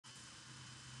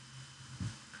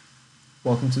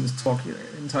Welcome to this talk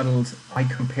entitled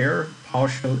ICompare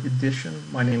PowerShell Edition.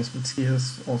 My name is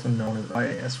Mathias, also known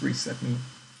as ResetMe.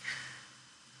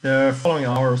 The following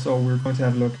hour or so, we're going to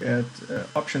have a look at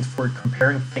options for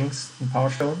comparing things in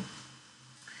PowerShell.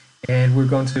 And we're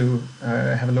going to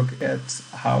have a look at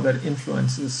how that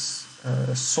influences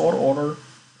sort order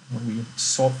when we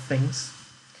sort things.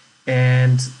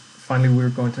 And finally, we're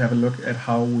going to have a look at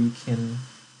how we can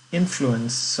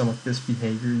influence some of this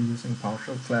behavior using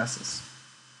PowerShell classes.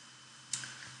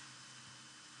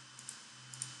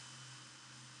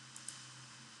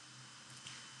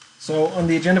 So on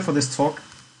the agenda for this talk,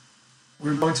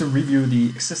 we're going to review the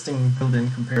existing built-in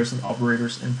comparison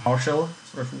operators in PowerShell.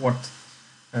 Sort of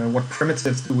what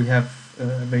primitives do we have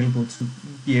available to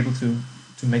be able to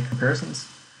make comparisons.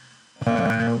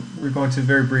 We're going to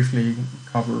very briefly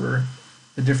cover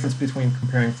the difference between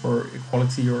comparing for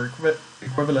equality or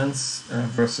equivalence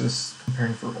versus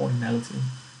comparing for ordinality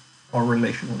or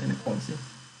relational inequality.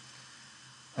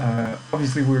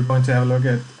 Obviously, we're going to have a look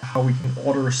at how we can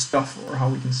order stuff or how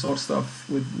we can sort stuff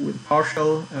with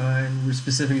PowerShell, and we're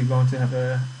specifically going to have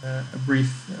a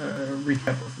brief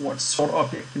recap of what sort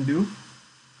object can do,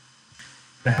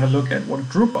 and have a look at what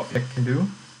group object can do,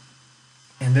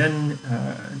 and then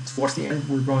towards the end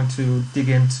we're going to dig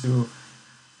into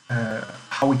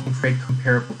how we can create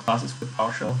comparable classes with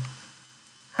PowerShell.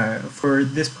 For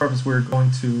this purpose, we're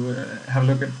going to have a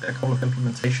look at a couple of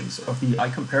implementations of the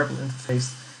IComparable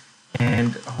interface,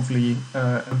 and hopefully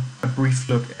a brief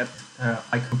look at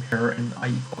ICompare and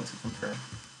ICompare.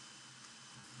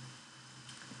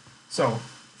 So,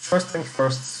 first things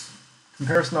first,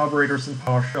 comparison operators in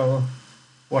PowerShell.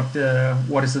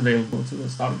 What is available to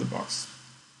us out of the box?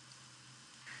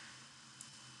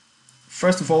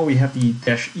 First of all, we have the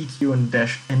 -eq and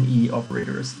 -ne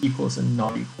operators, equals and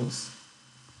not equals.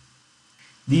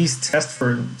 These test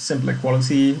for simple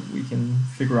equality. We can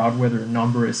figure out whether a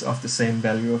number is of the same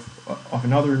value of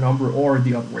another number or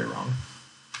the other way around.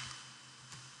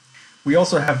 We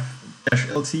also have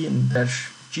 -lt and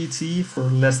 -gt for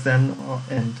less than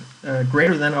and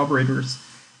greater than operators.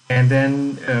 And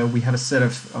then we have a set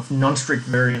of non-strict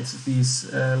variants of these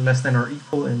less than or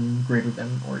equal and greater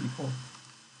than or equal.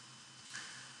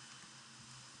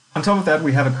 On top of that,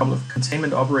 we have a couple of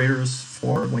containment operators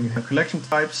for when you have collection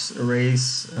types,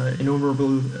 arrays,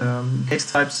 enumerable case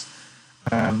types.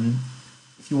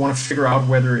 If you want to figure out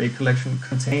whether a collection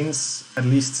contains at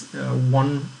least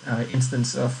one instance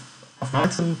of an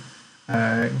item,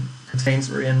 contains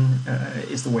or in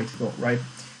is the way to go, right?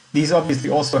 These obviously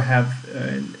also have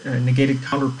negated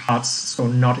counterparts, so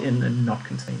not in and not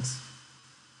contains.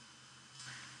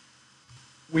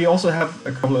 We also have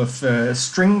a couple of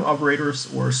string operators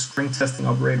or string testing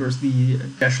operators, the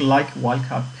 -like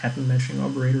wildcard pattern matching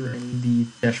operator and the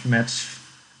 -match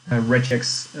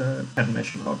regex pattern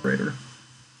matching operator.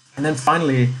 And then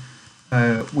finally,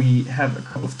 we have a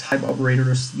couple of type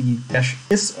operators, the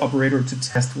 -is operator to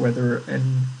test whether an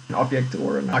object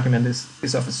or an argument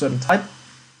is of a certain type,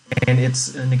 and its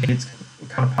negated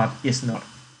counterpart is not.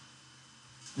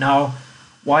 Now,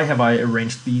 why have I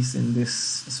arranged these in this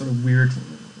sort of weird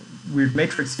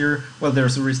matrix here? Well,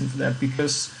 there's a reason for that,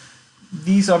 because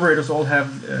these operators all have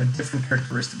different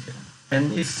characteristics.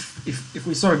 And if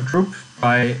we sort of group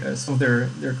by some of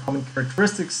their common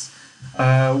characteristics,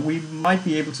 we might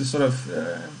be able to sort of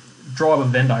draw up a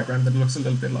Venn diagram that looks a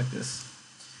little bit like this.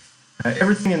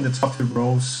 Everything in the top two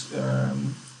rows,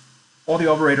 all the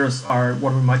operators are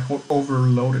what we might call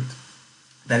overloaded.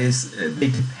 That is, they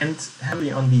depend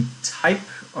heavily on the type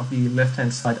of the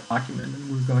left-hand side argument, and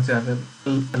we're going to have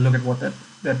a look at what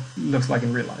that looks like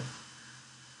in real life.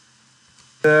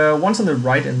 The ones on the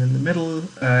right and in the middle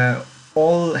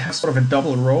all have sort of a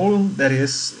double role. That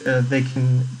is, they can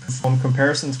perform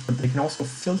comparisons, but they can also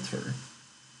filter.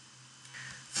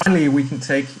 Finally, we can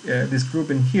take this group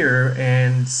in here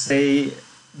and say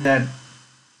that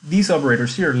these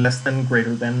operators here, less than,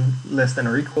 greater than, less than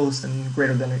or equals, and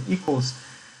greater than or equals,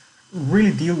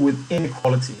 really deal with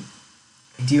inequality,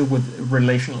 deal with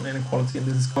relational inequality, and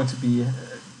this is going to be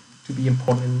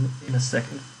important in a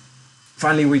second.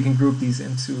 Finally, we can group these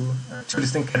into two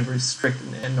distinct categories, strict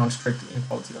and non-strict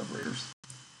inequality operators.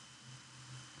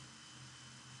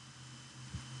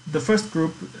 The first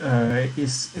group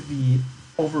is the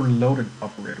overloaded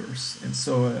operators, and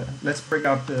so let's break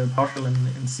out the PowerShell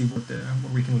and see what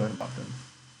we can learn about them.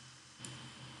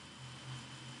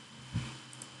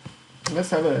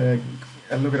 Let's have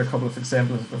a look at a couple of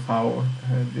examples of how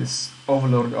this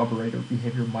overloaded operator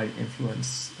behavior might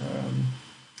influence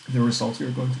the results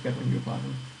you're going to get when you apply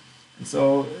them. And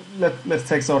so let's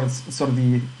take sort of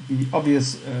the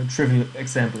obvious trivial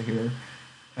example here.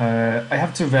 I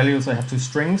have two values, I have two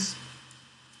strings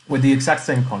with the exact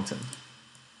same content.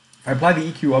 If I apply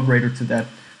the EQ operator to that,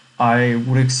 I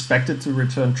would expect it to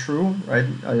return true, right?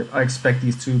 I expect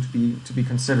these two to be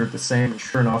considered the same. And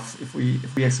sure enough, if we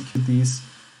execute these,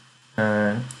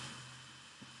 the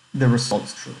result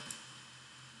is true.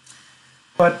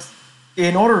 But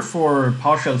in order for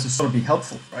PowerShell to sort of be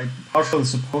helpful, right? PowerShell is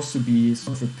supposed to be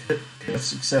sort of a pit of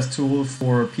success tool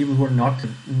for people who are not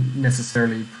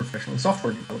necessarily professional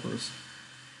software developers.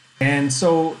 And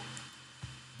so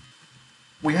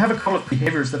we have a couple of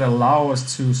behaviors that allow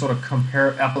us to sort of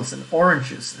compare apples and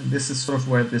oranges, and this is sort of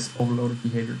where this overloaded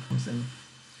behavior comes in.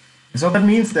 And so that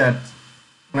means that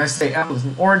when I say apples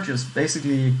and oranges,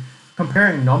 basically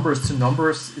comparing numbers to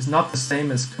numbers is not the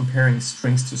same as comparing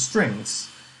strings to strings.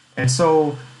 And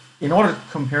so in order to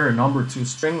compare a number to a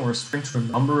string or a string to a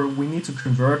number, we need to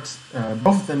convert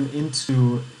both of them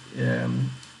into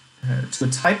to a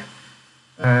type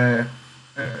that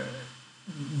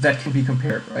can be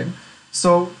compared, right?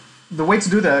 So the way to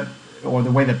do that, or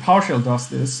the way that PowerShell does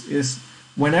this, is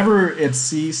whenever it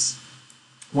sees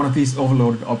one of these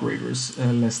overloaded operators,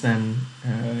 less than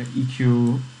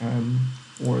EQ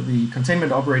or the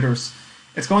containment operators,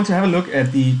 it's going to have a look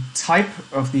at the type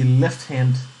of the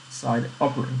left-hand side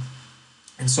operand.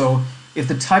 And so if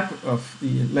the type of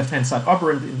the left-hand side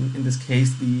operand, in this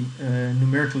case the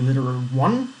numerical literal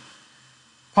 1,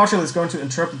 PowerShell is going to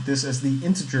interpret this as the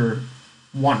integer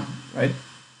 1, right?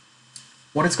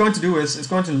 What it's going to do is it's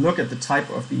going to look at the type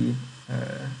of the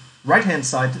right-hand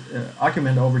side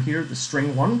argument over here, the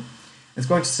string 1. It's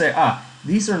going to say,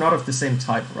 these are not of the same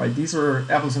type, right? These are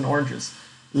apples and oranges.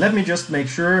 Let me just make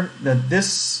sure that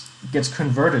this gets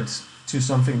converted to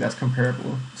something that's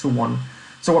comparable to 1.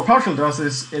 So what PowerShell does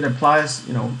is it applies,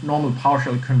 normal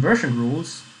PowerShell conversion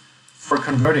rules for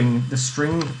converting the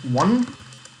string 1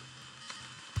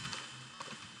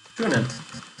 to an int.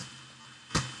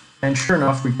 And sure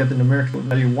enough, we get the numerical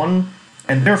value 1,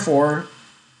 and therefore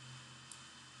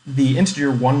the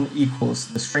integer 1 equals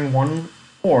the string 1,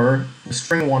 or the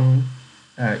string 1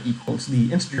 equals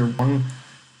the integer 1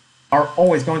 are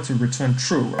always going to return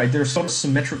true, right? They're sort of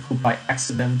symmetrical by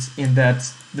accident in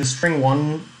that the string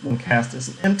 1, when cast as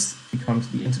an int, becomes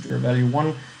the integer value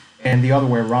 1, and the other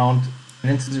way around, an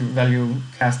integer value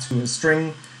cast to a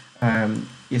string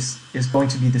is going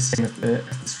to be the same as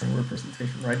the string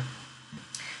representation, right?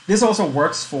 This also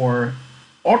works for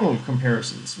ordinal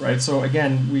comparisons, right? So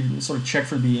again, we sort of check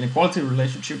for the inequality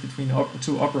relationship between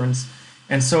two operands,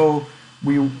 and so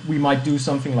we might do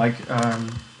something like,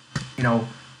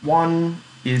 1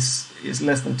 is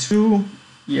less than 2.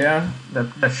 Yeah,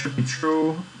 that should be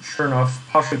true. Sure enough,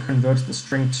 PowerShell converts the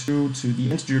string 2 to the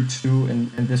integer 2,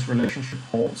 and this relationship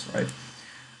holds, right?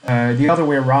 The other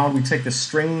way around, we take the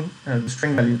string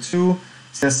value 2,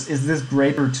 says, is this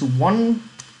greater to 1?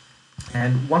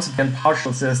 And once again,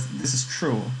 PowerShell says this is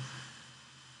true.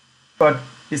 But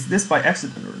is this by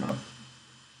accident or not?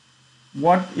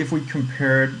 What if we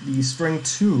compared the string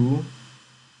 2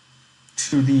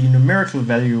 to the numerical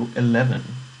value 11?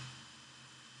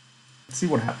 Let's see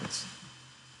what happens.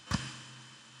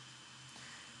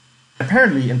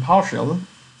 Apparently in PowerShell,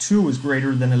 2 is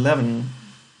greater than 11,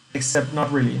 except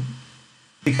not really.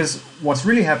 Because what's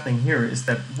really happening here is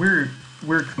that we're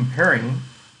comparing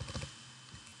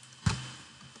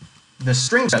the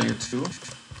string value 2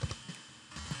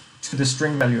 to the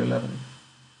string value 11.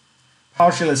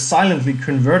 PowerShell is silently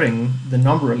converting the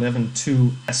number 11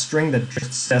 to a string that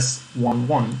just says 1,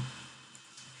 1.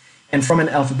 And from an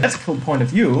alphabetical point of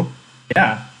view,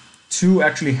 yeah, 2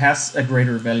 actually has a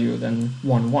greater value than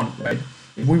 1, 1, right?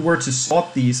 If we were to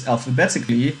sort these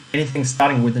alphabetically, anything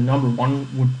starting with the number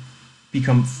 1 would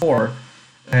become 4.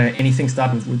 Anything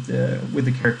starting with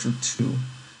the character 2.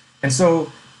 And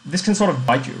so this can sort of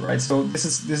bite you, right? So this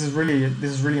is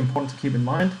really important to keep in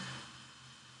mind.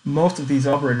 Most of these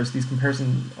operators, these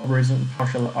comparison operators in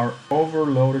PowerShell, are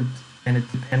overloaded, and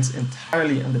it depends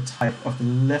entirely on the type of the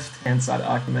left-hand side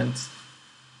argument,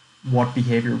 what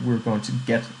behavior we're going to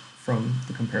get from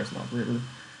the comparison operator.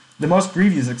 The most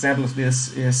grievous example of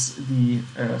this is the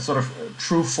sort of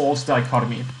true-false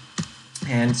dichotomy.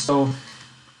 And so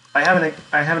I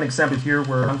have an example here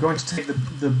where I'm going to take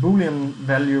the Boolean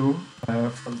value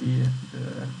from the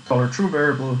 $true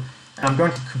variable, and I'm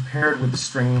going to compare it with the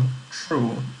string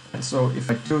true. And so if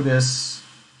I do this,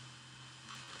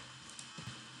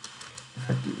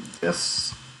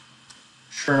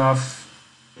 sure enough,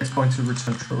 it's going to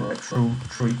return true, right? True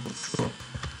equals true.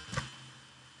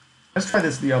 Let's try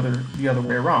this the other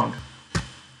way around.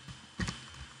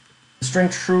 The string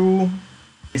true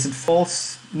Is it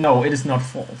false? No, it is not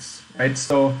false, right?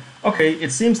 So, okay,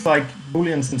 it seems like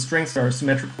booleans and strings are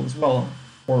symmetrical as well,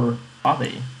 or are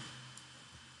they?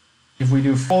 If we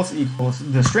do false equals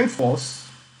the string false,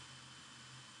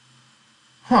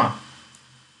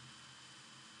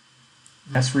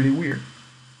 that's really weird.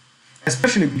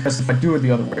 Especially because if I do it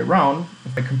the other way around,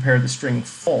 if I compare the string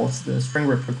false, the string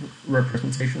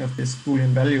representation of this boolean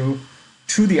value,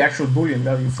 to the actual boolean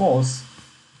value false,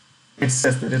 it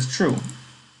says that it's true.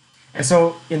 And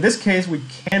so in this case, we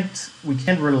can't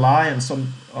rely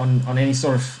on any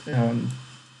sort of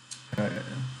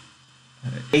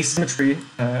asymmetry,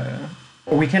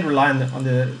 or we can't rely on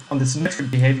the symmetric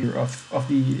behavior of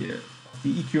the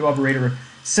EQ operator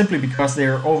simply because they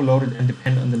are overloaded and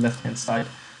depend on the left-hand side.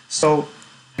 So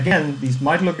again, these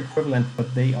might look equivalent,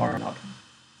 but they are not.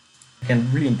 Again,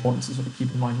 really important to sort of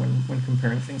keep in mind when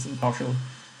comparing things in PowerShell.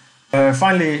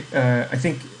 Finally, I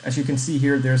think, as you can see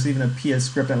here, there's even a PS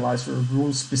script analyzer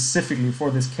rule specifically for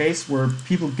this case where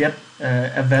people get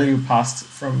a value passed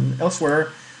from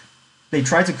elsewhere. They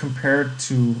try to compare it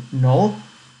to null,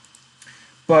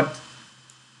 but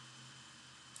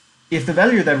if the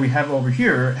value that we have over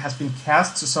here has been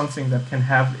cast to something that can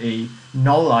have a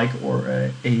null-like or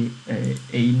a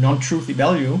non-truthy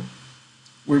value,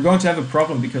 we're going to have a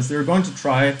problem because they're going to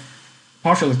try,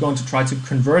 PowerShell is going to try to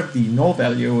convert the null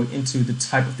value into the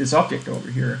type of this object over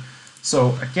here.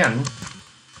 So again,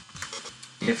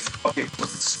 if object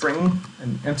was a string,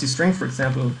 an empty string, for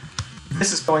example,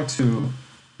 this is going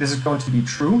to be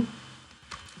true,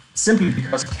 simply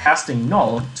because casting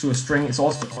null to a string is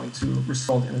also going to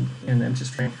result in an empty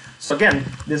string. So again,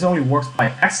 this only works by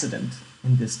accident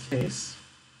in this case.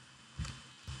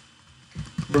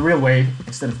 The real way,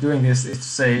 instead of doing this, is to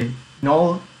say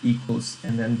null equals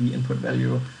and then the input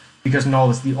value, because null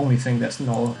is the only thing that's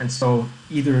null, and so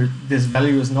either this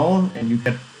value is null and you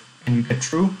get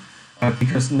true,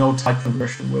 because no type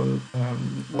conversion will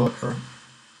occur.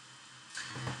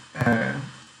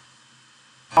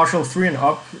 PowerShell 3 and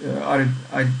up,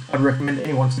 I'd recommend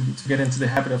anyone to get into the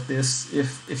habit of this.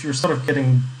 If you're sort of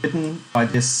getting bitten by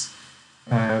this,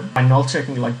 by null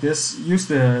checking like this, use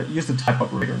the type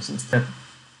operators instead.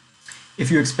 If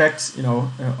you expect,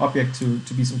 object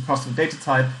to be some custom data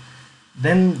type,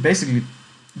 then basically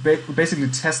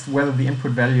test whether the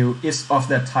input value is of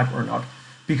that type or not,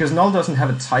 because null doesn't have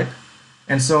a type,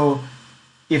 and so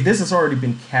if this has already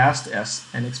been cast as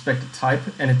an expected type,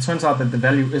 and it turns out that the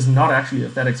value is not actually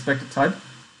of that expected type,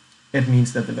 it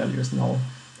means that the value is null,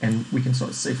 and we can sort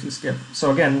of safely skip. So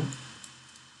again,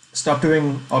 stop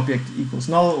doing object equals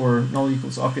null or null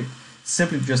equals object.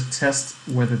 Simply just test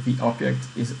whether the object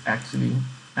is actually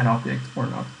an object or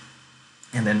not,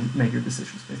 and then make your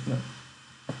decisions based on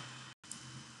that.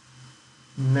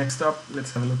 Next up,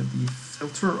 let's have a look at the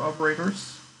filter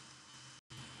operators.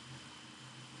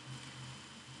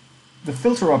 The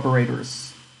filter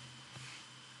operators,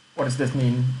 what does this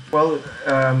mean? Well,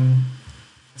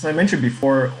 as I mentioned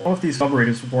before, all of these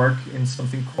operators work in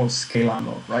something called scalar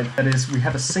mode, right? That is, we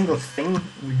have a single thing,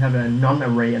 we have a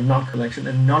non-array, a non-collection,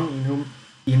 a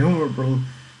non-enumerable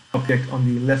object on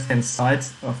the left-hand side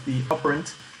of the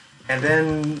operand, and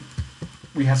then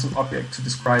we have some object to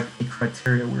describe a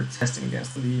criteria we're testing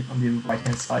against on the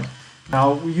right-hand side.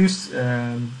 Now, we used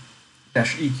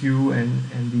 -eq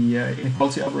and the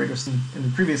inequality operators in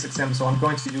the previous example, so I'm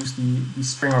going to use the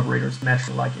string operators match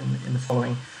and like in the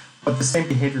following. But the same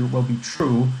behavior will be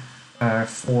true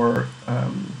for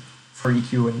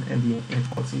EQ and the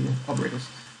inequality operators.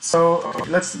 So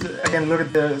let's again look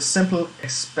at the simple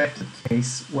expected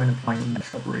case when applying a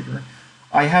match operator.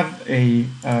 I have a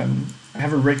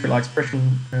regular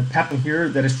expression pattern here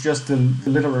that is just the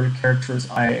literary characters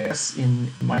IIS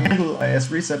in my handle, IIS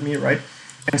reset me, right?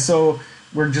 And so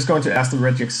we're just going to ask the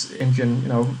regex engine,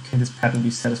 can this pattern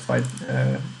be satisfied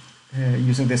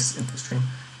using this input string?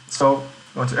 So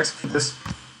I'm going to execute this,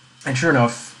 and sure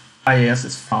enough, IIS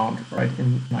is found right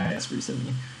in IIS reset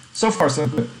me. So far, so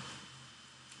good.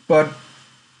 But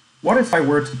what if I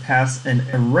were to pass an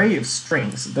array of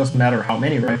strings? It doesn't matter how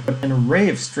many, right? But an array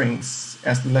of strings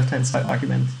as the left-hand side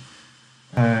argument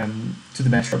to the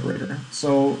match operator.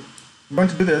 So I'm going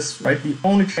to do this, right? The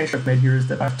only change I've made here is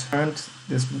that I've turned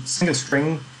this single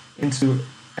string into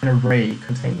an array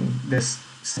containing this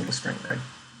single string, right?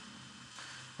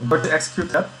 I'm going to execute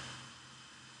that.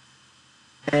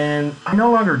 And I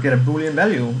no longer get a Boolean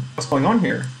value. What's going on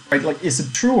here? Right? Like, is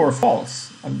it true or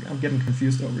false? I'm getting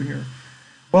confused over here.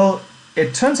 Well,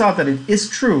 it turns out that it is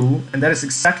true, and that is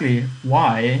exactly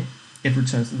why it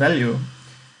returns the value.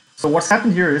 So what's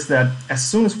happened here is that as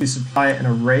soon as we supply an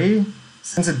array,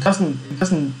 since it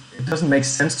doesn't make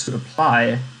sense to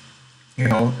apply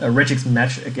a regex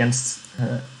match against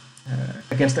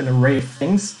an array of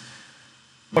things.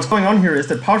 What's going on here is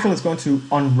that PowerShell is going to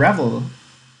unravel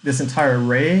this entire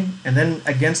array, and then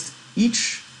against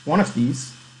each one of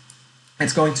these,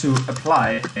 it's going to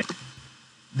apply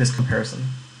this comparison.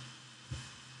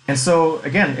 And so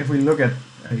again, if we look at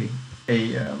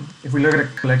a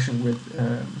collection with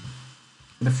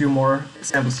a few more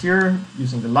examples here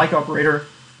using the like operator.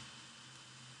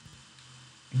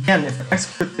 Again, if I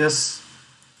execute this,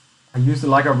 I use the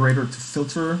like operator to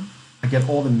filter. I get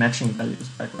all the matching values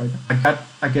back, right?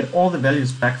 I get all the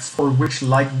values back for which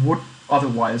like would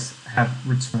otherwise have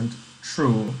returned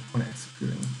true when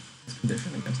executing this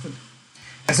condition against it.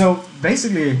 And so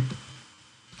basically,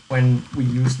 when we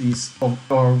use these,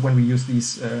 or when we use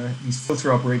these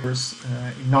filter operators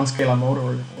in non-scalar mode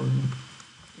or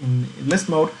in list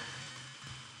mode,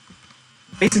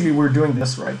 basically we're doing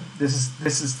this, right? This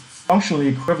is functionally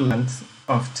equivalent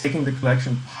of taking the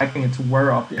collection, piping it to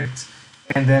where object,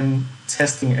 and then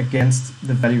testing against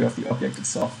the value of the object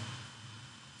itself.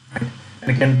 Right?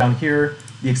 And again, down here,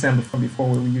 the example from before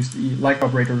where we used the like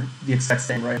operator, the exact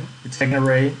same, right? We take an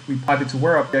array, we pipe it to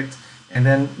where object, and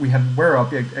then we have where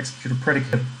object execute a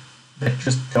predicate that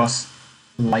just does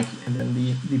like and then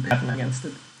the pattern against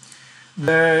it.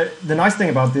 The nice thing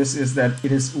about this is that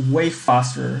it is way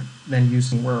faster than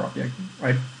using where object,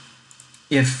 right?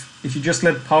 If you just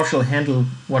let PowerShell handle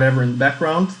whatever in the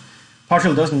background,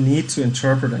 PowerShell doesn't need to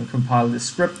interpret and compile this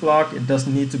script block. It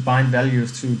doesn't need to bind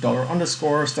values to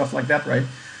 $_, stuff like that, right?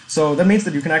 So that means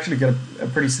that you can actually get a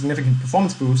pretty significant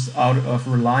performance boost out of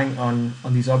relying on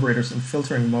these operators in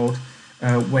filtering mode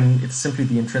when it's simply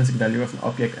the intrinsic value of an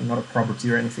object and not a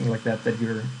property or anything like that that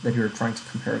you're trying to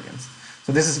compare against.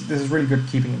 So this is really good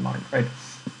keeping in mind, right?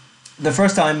 The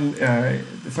first time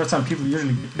people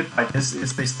usually get hit by this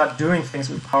is they start doing things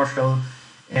with PowerShell,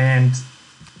 and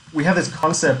we have this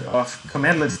concept of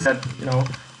commandlets that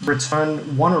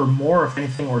return one or more of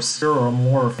anything or zero or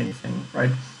more of anything, right?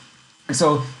 And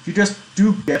so if you just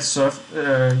do get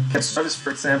service, for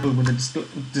example, with a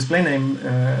display name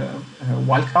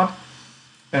wildcard,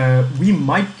 we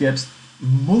might get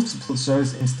multiple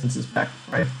service instances back,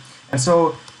 right? And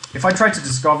so if I try to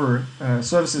discover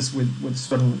services with a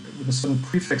certain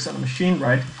prefix on a machine,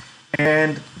 right,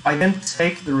 and I then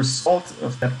take the result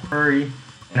of that query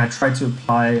and I try to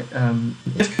apply an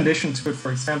if condition to it,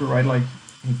 for example, right, like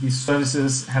if these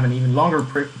services have an even longer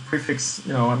prefix,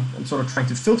 I'm sort of trying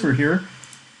to filter here.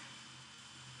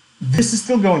 This is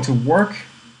still going to work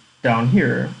down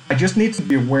here. I just need to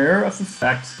be aware of the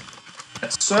fact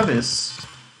that service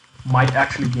might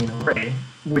actually be an array,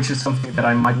 which is something that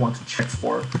I might want to check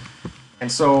for. And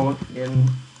so in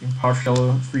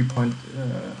PowerShell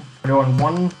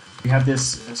 3.0.1, we have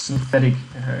this synthetic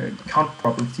count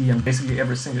property and basically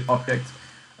every single object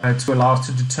to allow us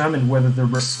to determine whether the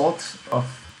result of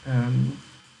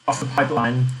the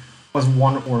pipeline was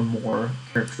one or more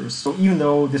characters. So even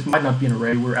though this might not be an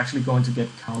array, we're actually going to get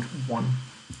count 1.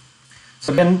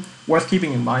 So again, worth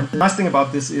keeping in mind. The nice thing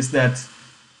about this is that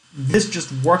this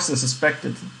just works as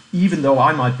expected, even though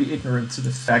I might be ignorant to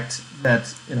the fact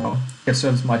that get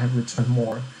service might have returned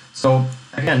more. So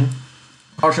again,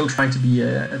 PowerShell trying to be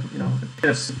a bit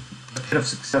of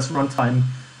success runtime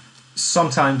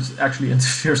sometimes actually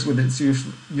interferes with its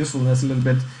usefulness a little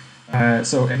bit.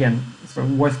 So again, it's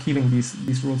worth keeping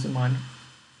these rules in mind.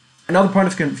 Another point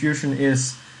of confusion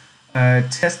is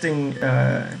testing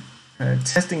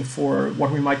for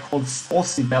what we might call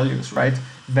falsy values, right?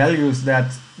 Values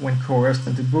that, when coerced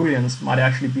into booleans, might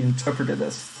actually be interpreted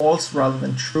as false rather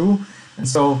than true. And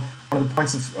so one of the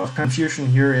points of confusion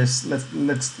here is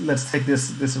let's take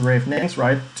this array of names,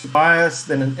 right? Tobias,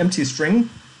 then an empty string,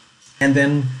 and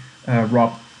then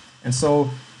Rob. And so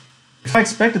if I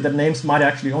expected that names might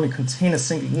actually only contain a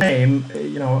single name,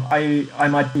 I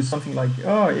might do something like,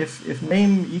 if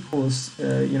name equals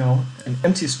an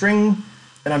empty string,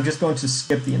 then I'm just going to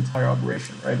skip the entire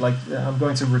operation, right? Like I'm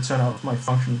going to return out of my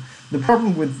function. The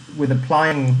problem with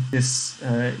applying this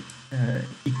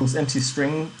equals empty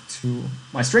string to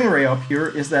my string array up here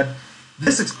is that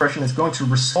this expression is going to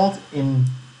result in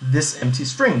this empty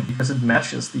string because it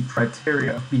matches the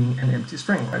criteria of being an empty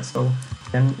string, right? So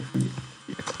then if we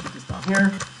put this down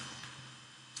here,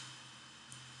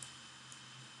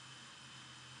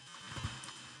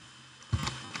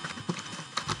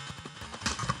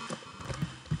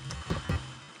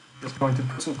 just going to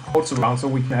put some quotes around so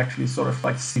we can actually sort of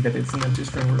like see that it's an empty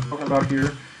string we're talking about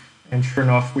here. And sure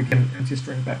enough, we can empty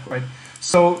string back, right?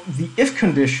 So the if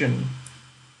condition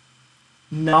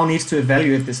now needs to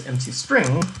evaluate this empty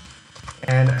string.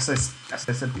 And as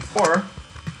I said before,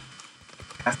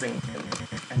 casting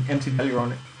an empty value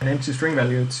on an empty string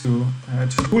value to a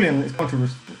boolean is going to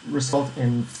result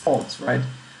in false, right?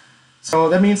 So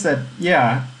that means that,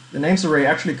 yeah, the names array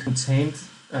actually contained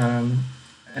an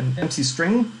empty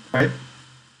string, right?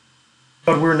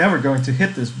 But we're never going to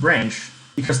hit this branch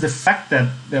because the fact that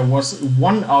there was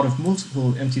one out of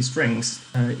multiple empty strings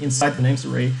inside the names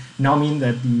array now mean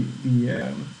that the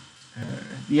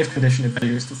if condition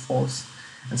evaluates to false.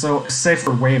 And so a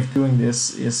safer way of doing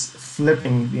this is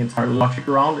flipping the entire logic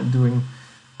around and doing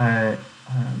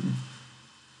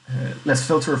let's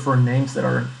filter for names that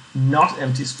are not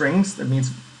empty strings. That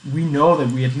means we know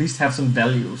that we at least have some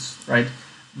values, right,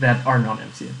 that are not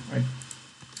empty, right?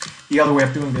 The other way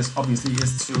of doing this, obviously,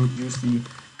 is to use the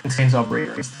contains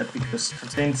operator instead, because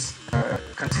contains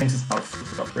is not a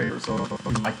filtered operator, so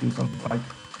we might do something like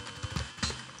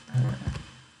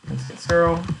contains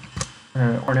 0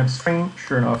 or an empty string.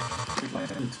 Sure enough, we'd like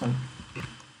that each one.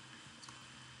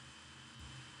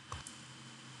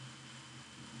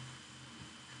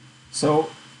 So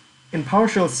in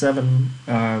PowerShell 7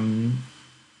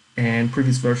 and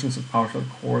previous versions of PowerShell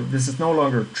Core, this is no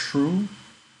longer true.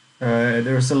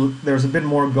 There's a bit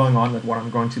more going on than what I'm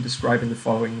going to describe in the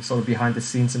following, sort of behind the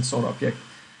scenes in SortObject.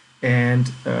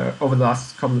 And over the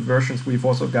last couple of versions, we've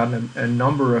also gotten a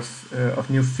number of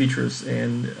new features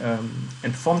and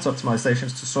performance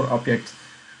optimizations to SortObject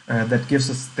that gives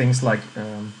us things like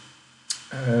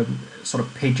sort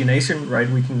of pagination, right?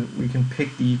 We can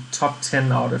pick the top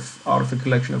 10 out of a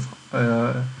collection of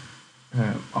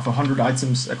 100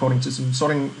 items according to some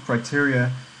sorting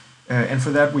criteria. And for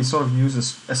that, we sort of use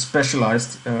a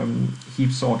specialized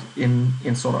heap sort in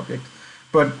SortObject.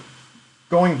 But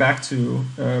going back to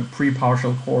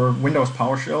pre-PowerShell Core Windows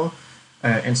PowerShell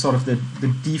and sort of the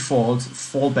default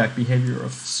fallback behavior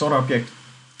of SortObject,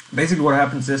 basically what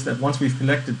happens is that once we've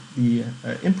collected the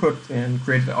input and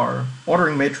created our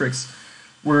ordering matrix,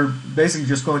 we're basically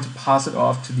just going to pass it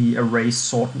off to the array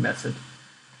sort method.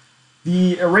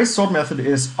 The array sort method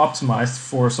is optimized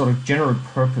for sort of general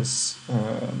purpose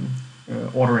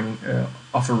ordering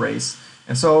of arrays.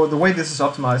 And so the way this is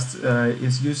optimized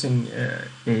is using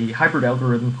a hybrid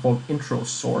algorithm called intro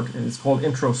sort. And it's called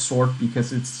intro sort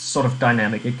because it's sort of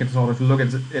dynamic. It can sort of look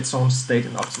at its own state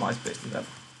and optimize based on that.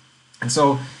 And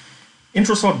so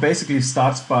intro sort basically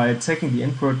starts by taking the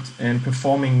input and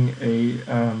performing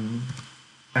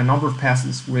a number of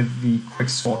passes with the quick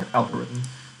sort algorithm.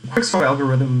 The quick sort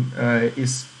algorithm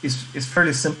is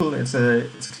fairly simple. It's a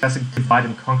classic divide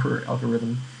and conquer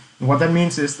algorithm. And what that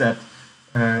means is that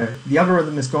the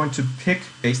algorithm is going to pick,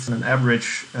 based on an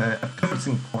average, a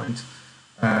pivoting point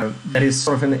that is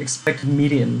sort of an expected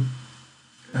median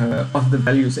of the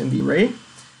values in the array.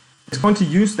 It's going to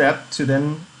use that to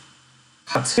then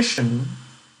partition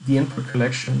the input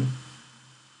collection.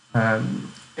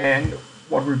 And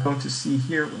what we're going to see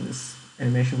here when this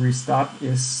animation restarts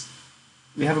is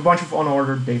we have a bunch of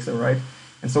unordered data, right?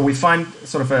 And so we find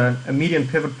sort of a median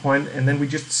pivot point, and then we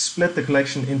just split the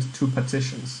collection into two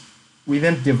partitions. We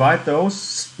then divide those,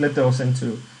 split those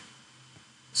into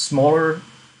smaller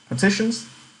partitions,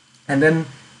 and then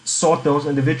sort those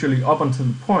individually up until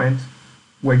the point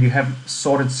where you have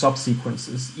sorted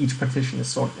subsequences. Each partition is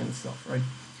sorted in itself, right?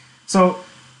 So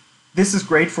this is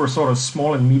great for sort of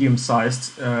small and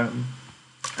medium-sized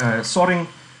sorting,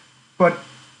 but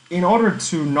in order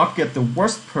to not get the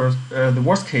worst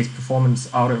case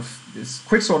performance out of this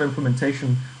quicksort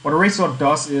implementation, what array sort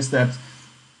does is that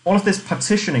all of this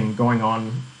partitioning going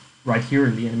on right here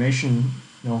in the animation,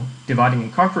 dividing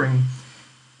and conquering,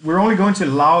 we're only going to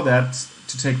allow that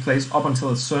to take place up until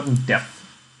a certain depth.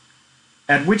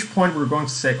 At which point we're going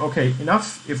to say, okay,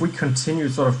 enough. If we continue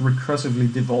sort of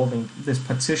recursively devolving this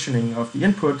partitioning of the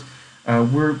input,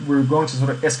 we're going to sort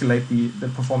of escalate the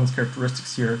performance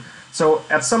characteristics here. So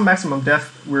at some maximum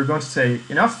depth, we're going to say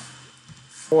enough.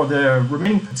 For the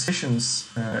remaining partitions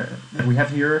that we have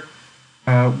here,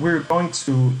 we're going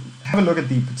to have a look at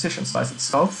the partition size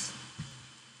itself.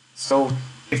 So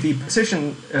if the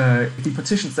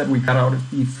partitions that we got out of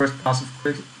the first pass of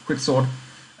quicksort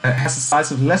has a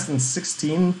size of less than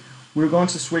 16, we're going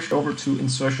to switch over to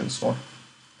insertion sort.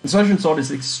 Insertion sort is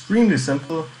extremely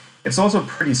simple. It's also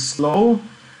pretty slow,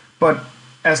 but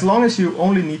as long as you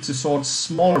only need to sort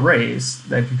small arrays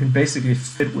that you can basically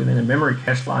fit within a memory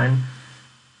cache line,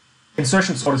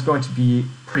 insertion sort is going to be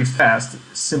pretty fast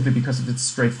simply because of its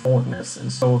straightforwardness.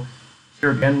 And so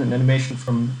here again, an animation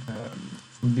from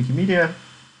Wikimedia.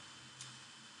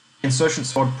 Insertion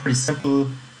sort, pretty simple.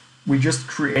 We just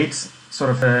create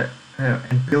sort of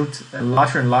and build a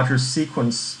larger and larger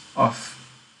sequence of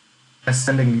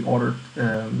ascendingly ordered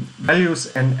values,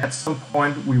 and at some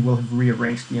point we will have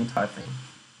rearranged the entire thing.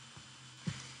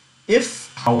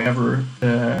 If, however,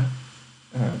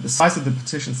 the size of the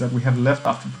partitions that we have left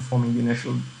after performing the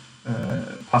initial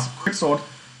pass of quicksort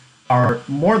are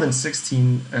more than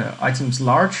 16 items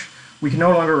large, we can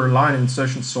no longer rely on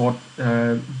insertion sort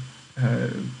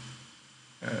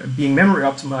being memory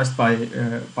optimized by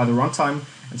the runtime.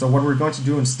 And so what we're going to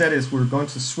do instead is we're going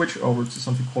to switch over to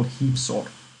something called heap sort.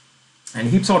 And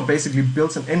heap sort basically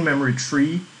builds an in-memory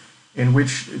tree in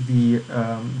which the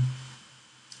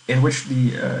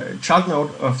child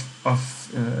node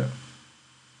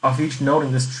of each node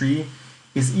in this tree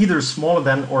is either smaller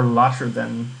than or larger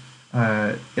than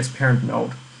its parent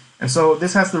node. And so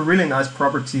this has the really nice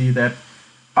property that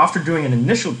after doing an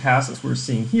initial pass, as we're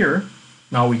seeing here,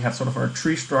 now we have sort of our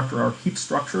tree structure, our heap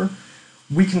structure,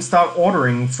 we can start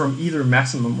ordering from either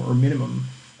maximum or minimum.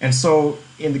 And so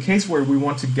in the case where we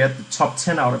want to get the top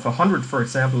 10 out of 100, for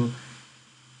example,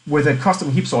 with a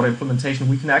custom heap sort implementation,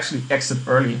 we can actually exit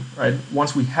early, right?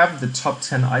 Once we have the top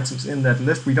 10 items in that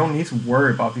list, we don't need to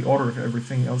worry about the order of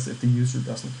everything else if the user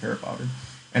doesn't care about it.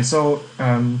 And so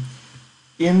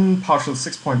in PowerShell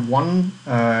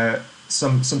 6.1,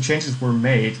 some changes were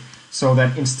made so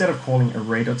that instead of calling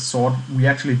array.sort, we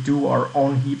actually do our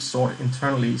own heap sort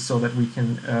internally so that we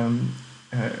can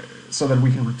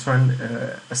return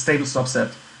a stable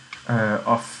subset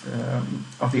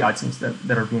of the items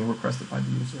that are being requested by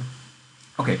the user.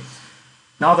 Okay,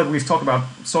 now that we've talked about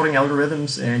sorting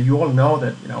algorithms, and you all know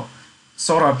that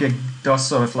sort object does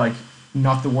sort of like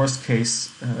not the worst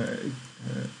case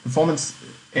performance,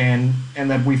 and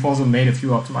that we've also made a few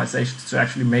optimizations to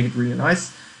actually make it really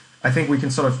nice, I think we can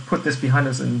sort of put this behind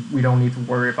us and we don't need to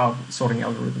worry about sorting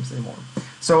algorithms anymore.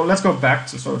 So let's go back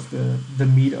to sort of the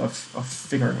meat of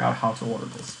figuring out how to order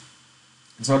this.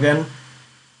 So again,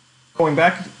 going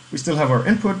back, we still have our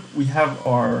input, we have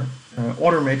our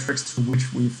order matrix to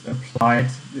which we've applied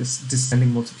this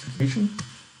descending multiplication.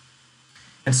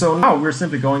 And so now we're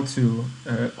simply going to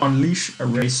unleash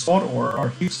array sort or our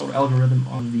heap sort algorithm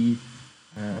on the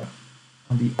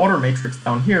order matrix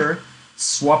down here,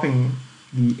 swapping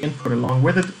the input along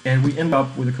with it, and we end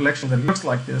up with a collection that looks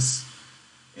like this.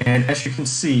 And as you can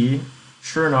see,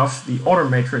 sure enough, the order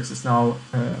matrix is now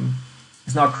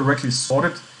correctly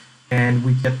sorted, and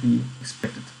we get the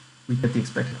expected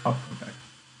output back.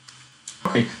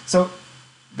 Okay, so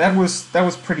that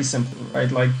was pretty simple,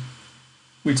 right? Like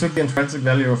we took the intrinsic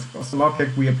value of custom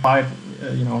object, we applied,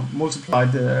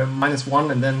 multiplied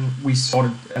 -1, and then we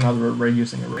sorted another array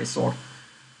using array sort.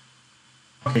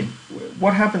 Okay,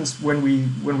 what happens when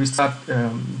we start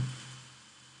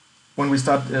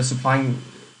supplying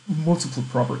multiple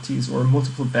properties or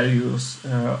multiple values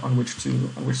on which to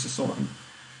sort them?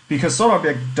 Because sort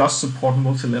object does support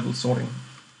multi-level sorting.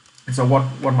 And so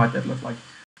what might that look like?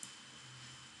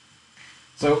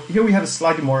 So here we have a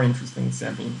slightly more interesting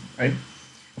example, right?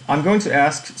 I'm going to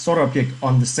ask sort object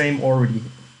on the same already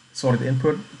sorted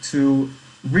input to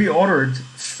reorder it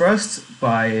first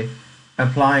by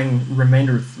applying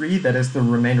remainder 3, that is the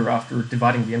remainder after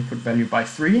dividing the input value by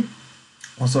 3,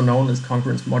 also known as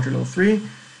concurrence modulo 3.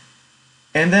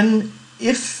 And then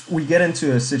if we get into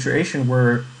a situation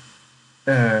where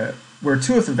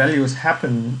two of the values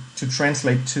happen to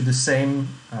translate to the same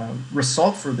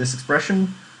result for this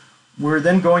expression, we're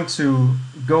then going to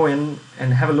go in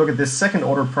and have a look at this second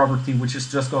order property, which is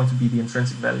just going to be the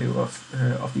intrinsic value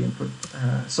of the input.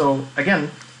 So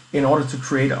again, in order to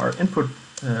create our input,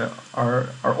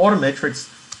 our order matrix,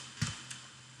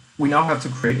 we now have to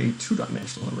create a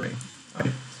two-dimensional array.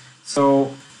 Right? So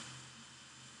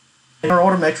in our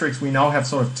order matrix, we now have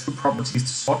sort of two properties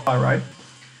to sort by, right?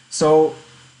 So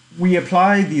we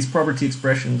apply these property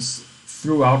expressions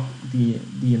throughout the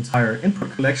entire input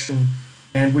collection,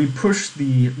 and we push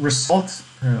the result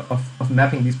of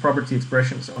mapping these property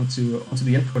expressions onto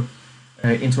the input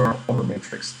into our order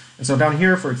matrix. And so down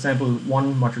here, for example,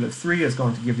 1 modulo 3 is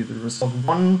going to give you the result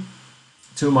 1,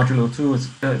 2 modulo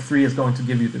 3 is going to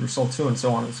give you the result 2, and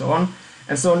so on and so on.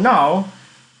 And so now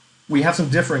we have some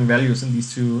differing values in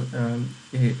these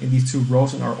two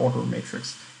rows in our order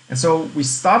matrix. And so we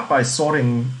start by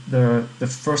sorting the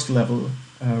first level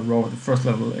row, the first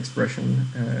level expression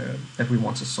that we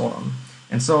want to sort on.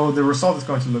 And so the result is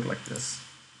going to look like this,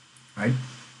 right?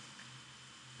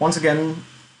 Once again,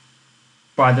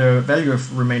 by the value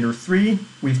of remainder 3,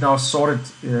 we've now sorted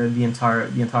the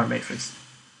entire matrix.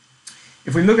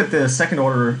 If we look at the second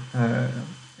order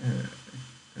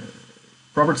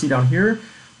property down here,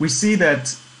 we see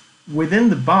that within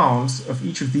the bounds of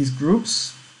each of these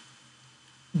groups,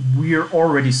 we're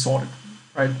already sorted,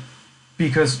 right?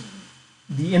 Because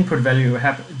the input value,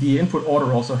 the input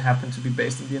order also happened to be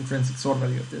based on the intrinsic sort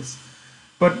value of this.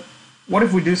 But what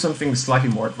if we do something slightly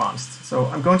more advanced? So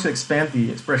I'm going to expand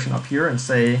the expression up here and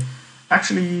say,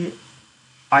 actually,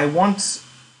 I want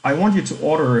you to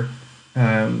order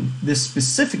this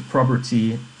specific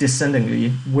property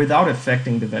descendingly without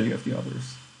affecting the value of the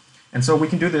others. And so we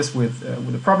can do this with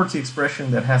a property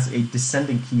expression that has a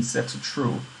descending key set to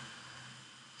true.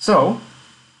 So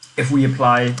if we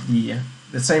apply the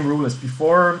same rule as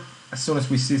before, as soon as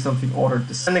we see something ordered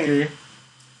descendingly,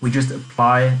 we just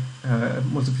apply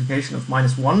multiplication of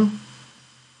 -1.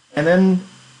 And then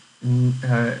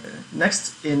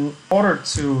next, in order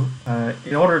to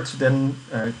then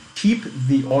keep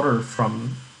the order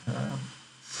from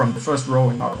the first row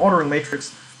in our ordering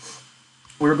matrix,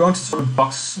 we're going to sort of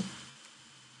box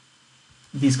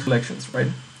these collections,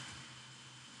 right?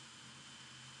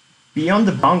 Beyond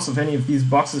the bounds of any of these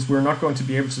boxes, we're not going to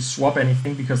be able to swap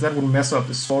anything because that would mess up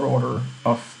the sort order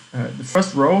of the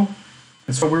first row.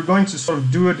 And so we're going to sort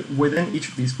of do it within each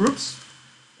of these groups.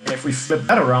 And if we flip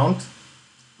that around,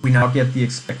 we now get the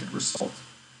expected result.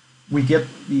 We get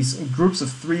these groups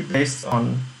of 3 based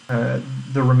on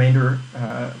the remainder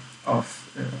of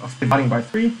dividing by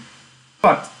 3,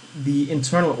 but the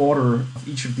internal order of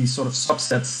each of these sort of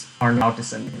subsets are now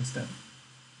descending instead.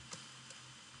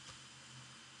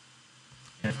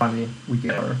 And finally, we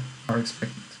get our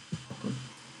expected output.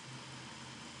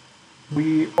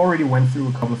 We already went through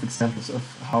a couple of examples of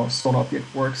how SortedObject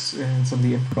works and some of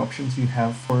the input options you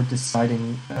have for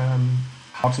deciding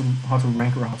how to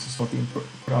rank or how to sort the input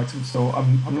items. So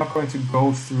I'm not going to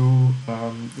go through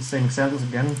the same examples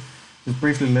again. Just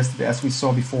briefly listed, as we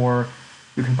saw before,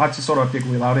 you can pipe to SortedObject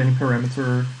without any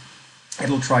parameter.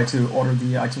 It'll try to order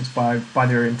the items by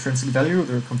their intrinsic value,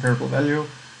 their comparable value.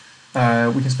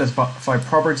 We can specify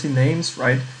property names,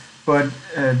 right? But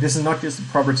this is not just a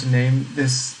property name.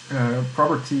 This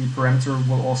property parameter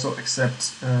will also accept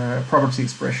property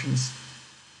expressions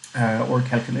or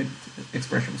calculated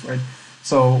expressions, right?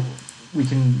 So we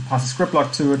can pass a script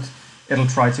log to it.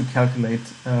 It'll try to calculate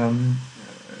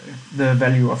the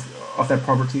value of that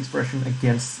property expression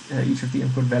against each of the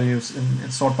input values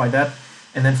and sort by that.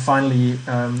 And then finally,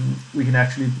 we can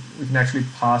actually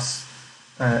pass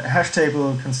a hash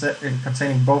table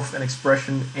containing both an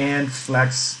expression and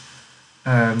flags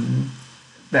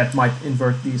that might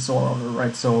invert the sort order,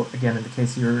 right? So again, in the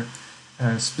case here,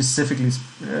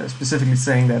 specifically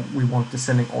saying that we want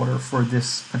descending order for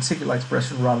this particular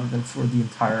expression rather than for the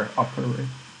entire output array.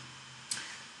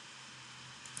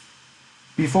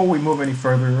 Before we move any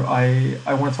further,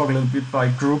 I want to talk a little bit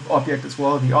about group object as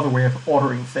well, the other way of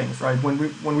ordering things, right?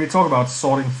 When we talk about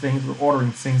sorting things or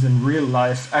ordering things in real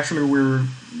life, actually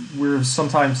we're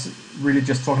sometimes really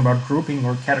just talking about grouping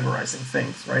or categorizing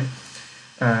things, right?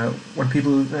 When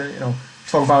people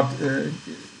talk about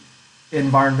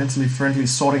environmentally friendly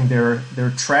sorting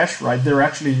their trash, right?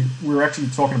 We're actually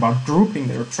talking about grouping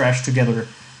their trash together,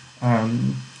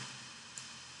 and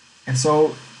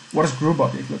so. What does group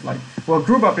object look like? Well,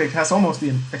 group object has almost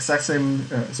the exact same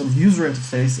sort of user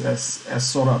interface as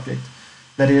SortedObject.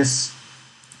 That is,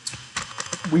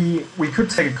 we could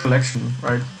take a collection,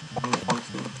 right? 1,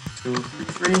 2, 3,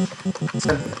 3,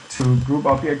 send it to group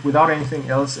object without anything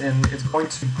else, and it's going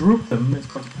to group them. It's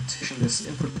going to partition this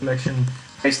input collection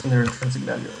based on their intrinsic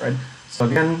value, right? So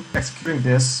again, executing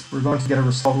this, we're going to get a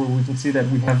result where we can see that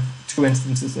we have 2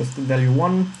 instances of the value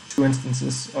 1, 2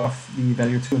 instances of the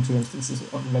value 2, and 2 instances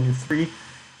of the value 3.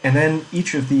 And then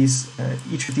each of these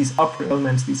output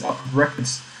elements, these output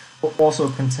records, will also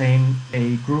contain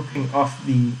a grouping of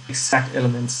the exact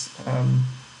elements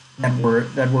that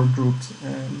were grouped.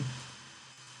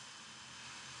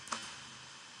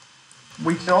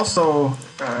 We can also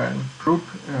group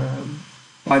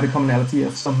by the commonality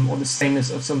of some, or the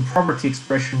sameness of some property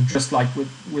expression, just like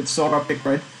with SortedObject,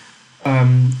 right?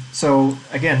 So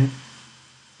again,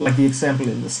 like the example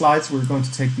in the slides, we're going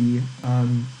to take the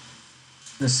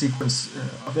sequence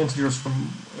of integers from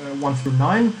 1 through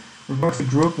 9. We're going to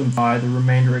group them by the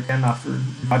remainder again after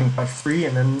dividing by 3,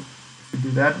 and then if we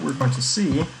do that, we're going to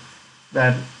see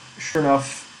that sure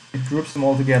enough, it groups them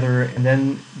all together, and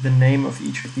then the name of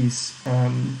each of these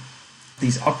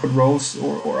output rows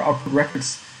or output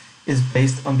records is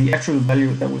based on the actual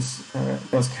value that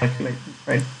was calculated,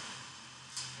 right?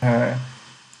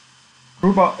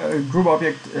 Group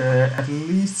object, at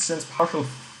least since PowerShell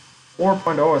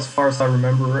 4.0, as far as I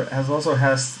remember, has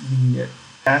the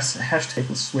hash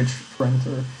table switch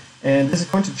parameter, and this is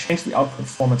going to change the output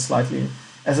format slightly.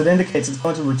 As it indicates, it's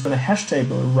going to return a hash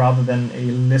table rather than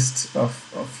a list of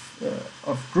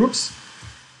groups.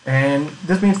 And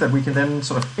this means that we can then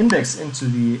sort of index into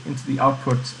the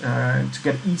output to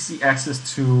get easy access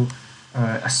to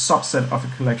a subset of a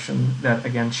collection that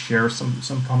again shares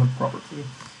some common property.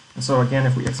 And so again,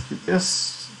 if we execute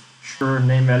this, sure,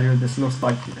 name value, this looks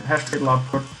like a hash table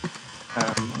output.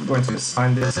 I'm going to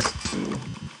assign this to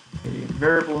a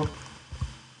variable.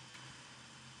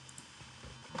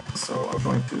 So I'm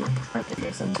going to try and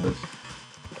index into it.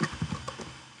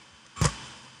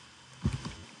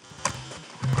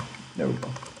 There we go.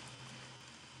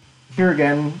 Here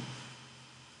again,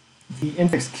 the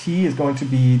index key is going to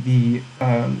be the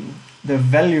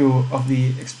value of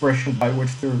the expression by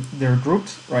which they're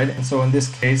grouped, right? And so in this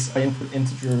case, I input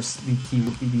integers. The key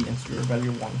would be the integer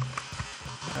value 1.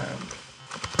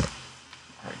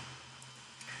 Right.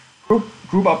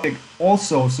 Group object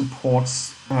also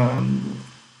supports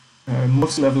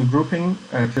multi-level grouping,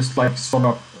 just like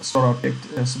sort object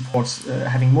supports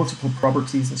having multiple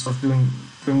properties and sort of doing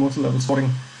multi-level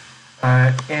sorting.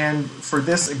 And for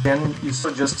this, again, you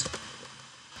sort of just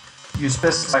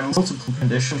specify multiple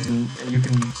conditions, and you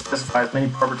can specify as many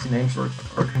property names or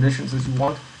conditions as you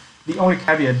want. The only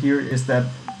caveat here is that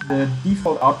the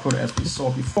default output, as we saw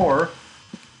before,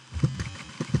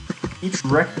 each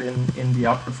record in the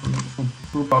output from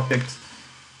group object,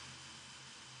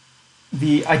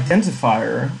 the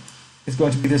identifier is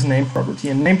going to be this name property,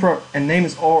 and name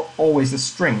is always a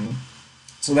string.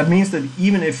 So that means that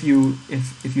even if you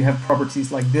have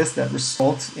properties like this that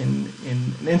result in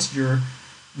an integer,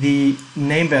 the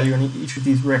name value in each of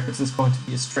these records is going to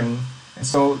be a string. And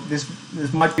so this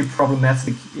might be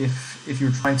problematic if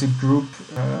you're trying to group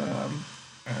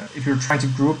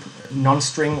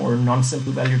non-string or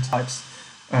non-simple value types,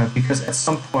 because at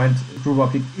some point group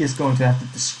object is going to have to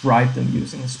describe them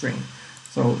using a string.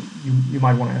 So you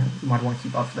might want to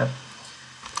keep up for that.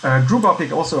 Group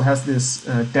object also has this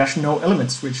 -no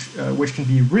elements, which can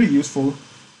be really useful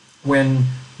when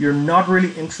you're not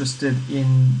really interested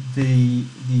in the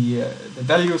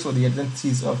values or the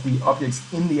identities of the objects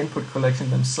in the input collection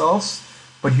themselves,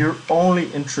 but you're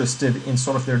only interested in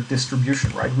sort of their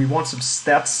distribution, right? We want some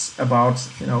stats about,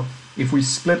 if we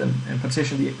split and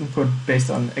partition the input based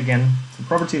on, again, some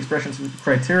property expressions and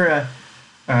criteria,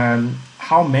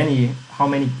 how many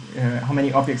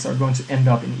objects are going to end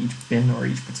up in each bin or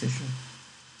each partition.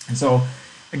 And so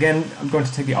again, I'm going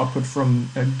to take the output from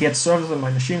get service on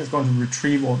my machine. It's going to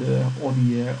retrieve all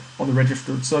the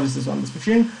registered services on this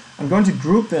machine. I'm going to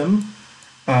group them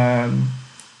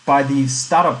by the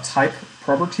startup type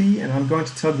property, and I'm going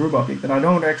to tell group object that I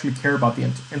don't actually care about the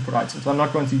input items. I'm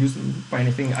not going to use them by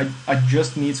anything. I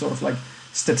just need sort of like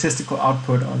statistical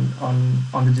output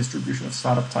on the distribution of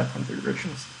startup type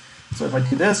configurations. So if I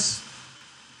do this,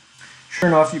 sure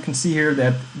enough, you can see here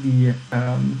that the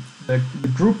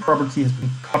group property has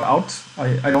been cut out.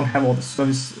 I don't have all the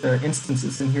service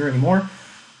instances in here anymore,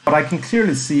 but I can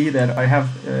clearly see that I have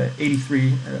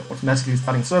 83 automatically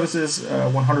starting services,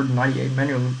 198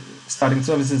 manual starting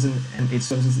services, and 8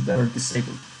 services that are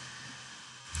disabled.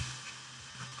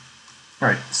 All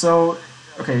right, so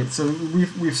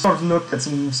we've sort of looked at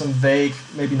some vague,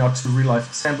 maybe not too real life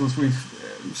examples. We've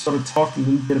sort of talked a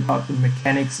little bit about the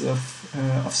mechanics of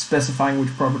specifying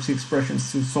which property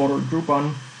expressions to sort or group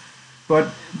on. But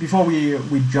before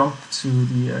we jump to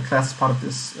the classes part of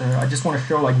this, I just want to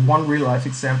show like one real life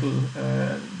example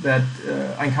that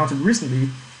I encountered recently,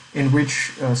 in which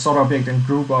sort object and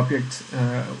group object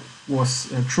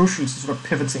was crucial to sort of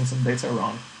pivoting some data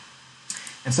around.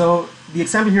 And so the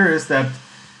example here is that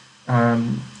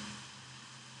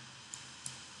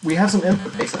we have some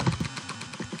input data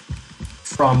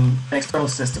from an external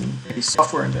system, a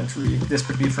software inventory. This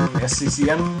could be from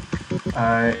SCCM,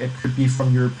 it could be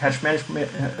from your patch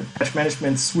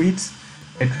management suite,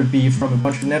 it could be from a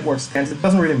bunch of network scans. It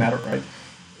doesn't really matter, right?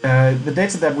 The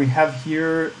data that we have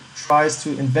here tries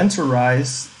to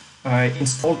inventorize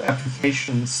installed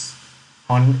applications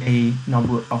on a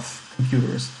number of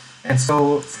computers. And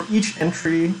so for each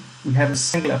entry, we have a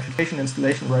single application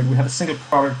installation, right? We have a single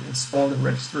product installed and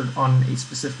registered on a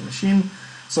specific machine.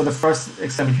 So the first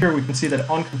example here, we can see that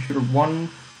on computer 1,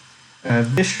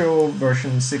 Visual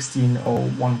version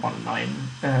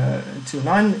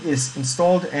 16.0119.29 is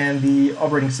installed, and the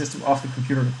operating system of the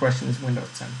computer in question is Windows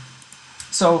 10.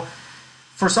 So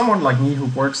for someone like me who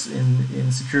works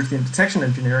in security and detection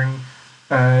engineering,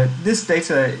 this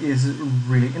data is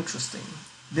really interesting.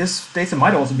 This data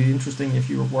might also be interesting if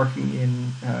you're working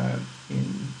in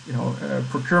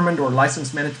procurement or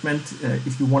license management.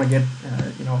 If you want to get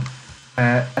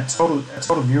a total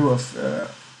view of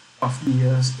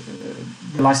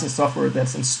the licensed software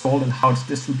that's installed and how it's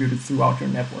distributed throughout your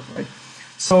network, right?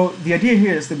 So the idea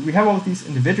here is that we have all of these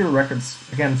individual records,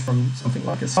 again, from something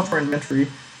like a software inventory,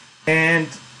 and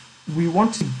we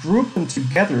want to group them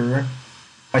together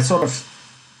sort of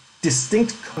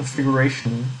distinct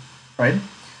configuration, right?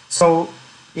 So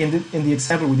in the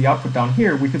example with the output down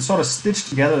here, we could sort of stitch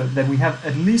together that we have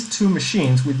at least 2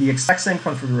 machines with the exact same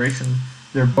configuration.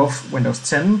 They're both Windows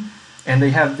 10, and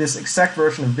they have this exact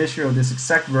version of Visio, this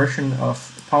exact version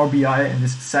of Power BI, and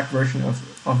this exact version of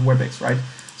WebEx, right?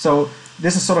 So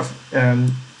this is sort of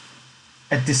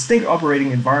a distinct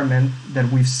operating environment that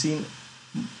we've seen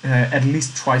at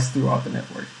least twice throughout the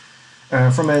network.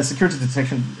 From a security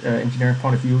detection engineering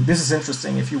point of view, this is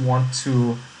interesting if you want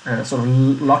to sort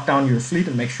of lock down your fleet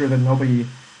and make sure that nobody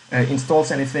installs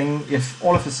anything. If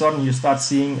all of a sudden you start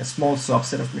seeing a small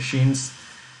subset of machines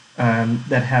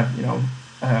that have, you know,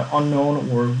 unknown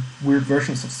or weird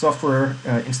versions of software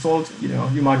installed, you know,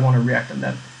 you might want to react on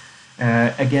that.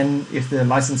 Again, if the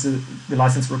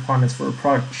license requirements for a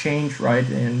product change, right,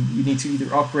 and you need to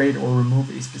either upgrade or remove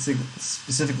a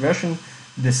specific version,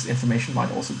 this information might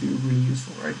also be really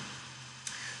useful, right?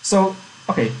 So,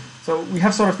 okay, so we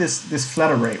have sort of this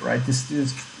flat array, right? This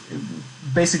is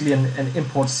basically an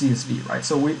import CSV, right?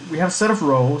 So we have a set of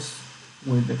rows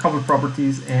with a couple of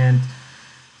properties, and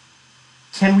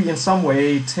can we in some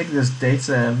way take this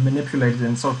data, manipulate it,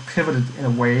 and sort of pivot it in a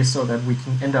way so that we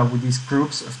can end up with these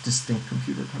groups of distinct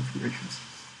computer configurations?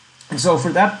 And so for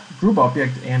that, group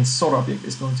object and sort object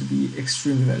is going to be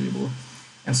extremely valuable.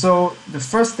 And so the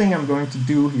first thing I'm going to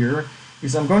do here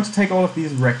is I'm going to take all of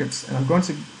these records, and I'm going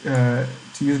to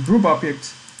use group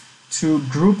object to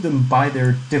group them by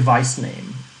their device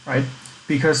name, right?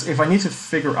 Because if I need to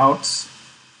figure out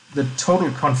the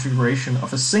total configuration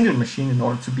of a single machine in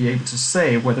order to be able to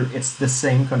say whether it's the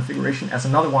same configuration as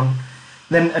another one,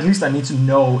 then at least I need to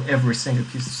know every single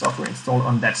piece of software installed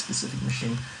on that specific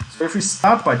machine. So if we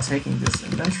start by taking this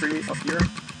inventory up here,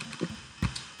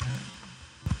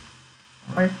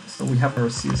 alright, so we have our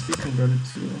CSV converted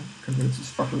to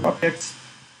structured objects.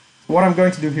 What I'm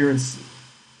going to do here is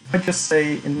I just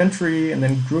say inventory and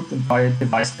then group them by a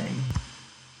device name.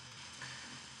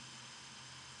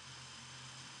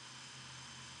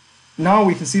 Now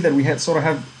we can see that we sort of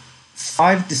have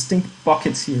 5 distinct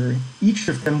buckets here, each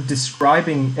of them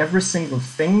describing every single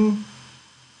thing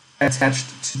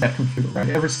attached to that computer, right?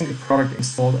 Every single product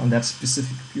installed on that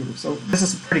specific computer. So this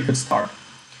is a pretty good start.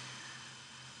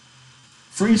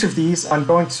 For each of these, I'm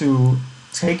going to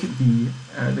take the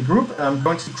group, and I'm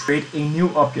going to create a new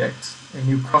object, a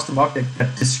new custom object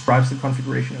that describes the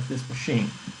configuration of this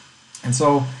machine. And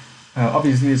so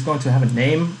obviously it's going to have a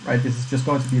name, right? This is just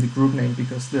going to be the group name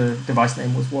because the device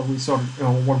name was what we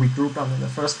what we grouped on in the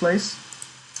first place.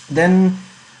 Then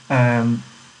I'm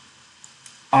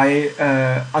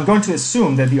going to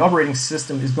assume that the operating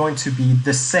system is going to be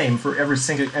the same for every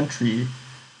single entry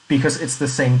because it's the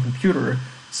same computer.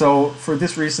 So for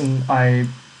this reason, I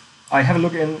have a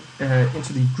look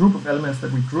into the group of elements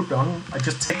that we grouped on. I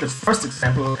just take the first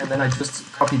example and then I just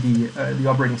copy the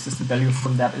operating system value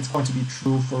from that. It's going to be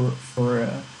true for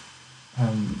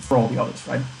all the others,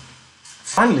 right?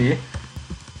 Finally,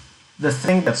 the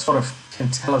thing that sort of can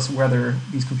tell us whether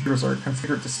these computers are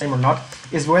configured the same or not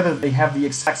is whether they have the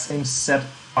exact same set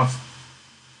of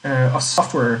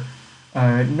software,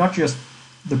 not just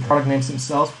the product names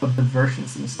themselves, but the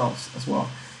versions themselves as well.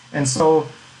 And so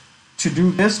to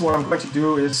do this, what I'm going to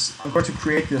do is I'm going to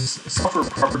create this software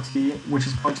property, which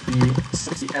is going to be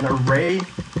simply an array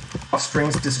of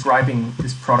strings describing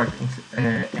this product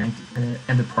and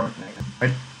the product name,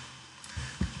 right?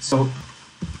 So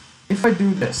if I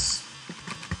do this,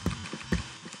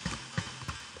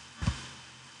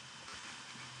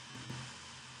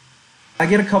 I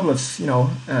get a couple of, you know,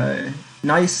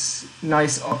 nice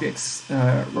objects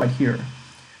right here.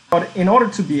 But in order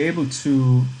to be able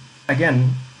to,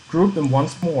 again, group them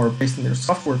once more based on their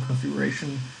software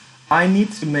configuration, I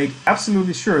need to make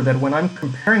absolutely sure that when I'm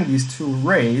comparing these two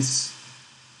arrays,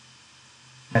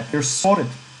 that they're sorted.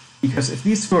 Because if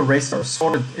these two arrays are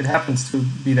sorted, it happens to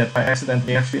be that by accident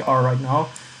they actually are right now.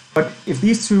 But if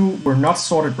these two were not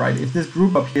sorted right, if this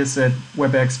group up here said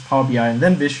WebEx, Power BI, and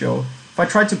then Visio, if I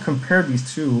try to compare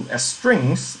these two as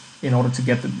strings in order to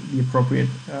get the appropriate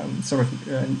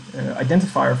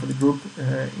identifier for the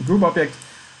group object,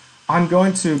 I'm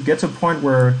going to get to a point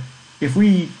where if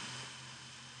we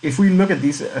look at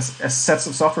these as sets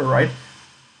of software, right,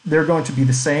 they're going to be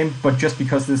the same, but just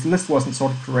because this list wasn't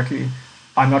sorted correctly,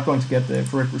 I'm not going to get the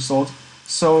correct result.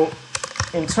 So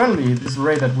internally, this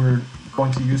array that we're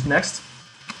going to use next,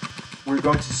 we're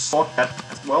going to sort that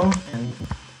as well, and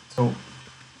so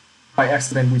by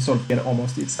accident we sort of get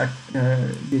almost the exact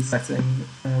same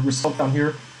result down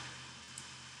here.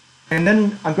 And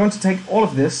then I'm going to take all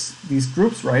of these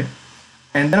groups, right,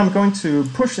 and then I'm going to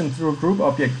push them through a group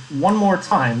object one more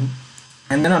time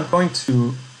And then I'm going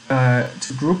to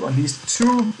group on these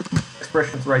two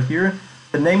expressions right here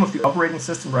the name of the operating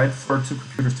system, right, for two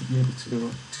computers to be able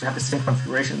to have the same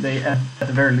configuration. They, at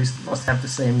the very least, must have the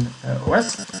same OS.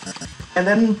 And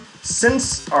then,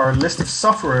 since our list of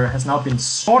software has now been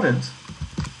sorted,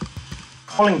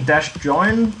 calling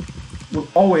 -join will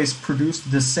always produce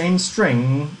the same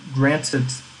string, granted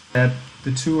that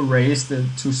the two arrays, the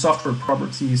two software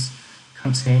properties,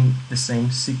 contain the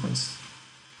same sequence.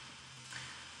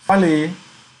 Finally,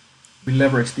 we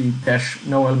leverage the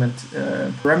 -noElement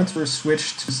parameter switch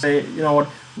to say, you know what,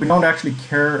 we don't actually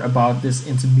care about this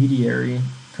intermediary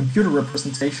computer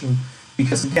representation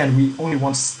because, again, we only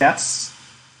want stats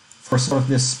for sort of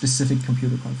this specific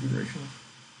computer configuration.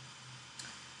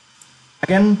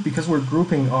 Again, because we're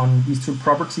grouping on these two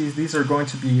properties, these are going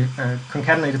to be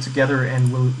concatenated together and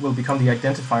will become the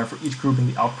identifier for each group in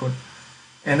the output.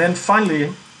 And then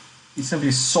finally, we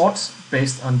simply sort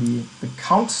based on the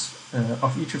count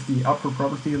of each of the output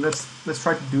property. Let's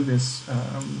try to do this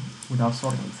without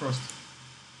sorting them first.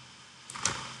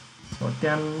 So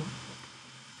again,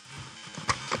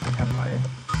 I have my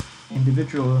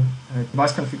individual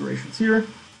device configurations here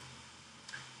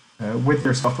with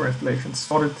their software installations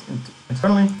sorted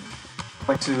internally. I'm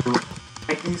going to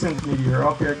take these intermediate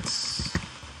objects,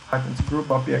 type into group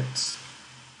objects,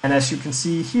 and as you can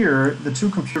see here, the two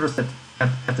computers that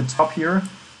at the top here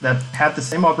that had the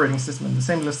same operating system and the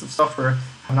same list of software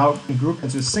have now been grouped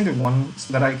into a single one,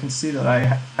 so that I can see that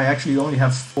I actually only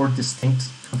have 4 distinct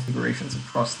configurations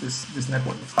across this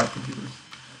network of 5 computers.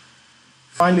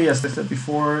 Finally, as I said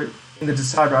before, in the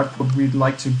desired output, we'd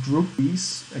like to group these.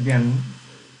 Again,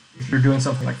 if you're doing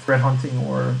something like threat hunting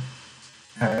or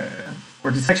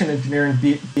detection engineering,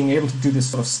 being able to do this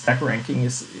sort of stack ranking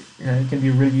can be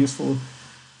really useful.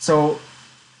 So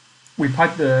we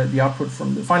pipe the output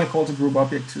from the final call to group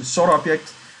object to sort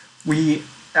object. We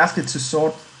ask it to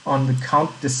sort on the count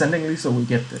descendingly, so we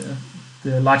get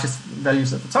the largest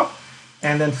values at the top.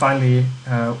 And then finally,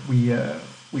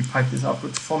 we pipe this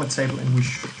output to format table, and we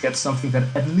should get something that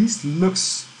at least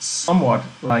looks somewhat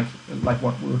like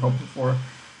what we were hoping for.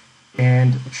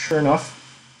 And sure enough,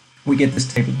 we get this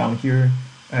table down here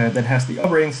that has the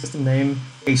operating system name,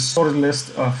 a sorted list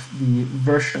of the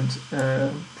versioned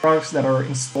products that are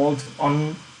installed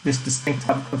on this distinct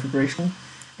type of configuration,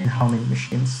 and how many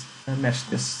machines match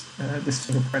this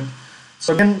fingerprint.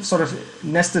 So again, sort of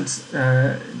nested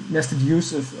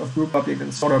use of group object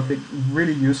and sort object,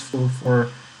 really useful for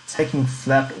taking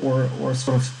flat or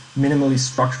sort of minimally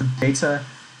structured data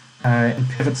and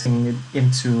pivoting it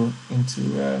into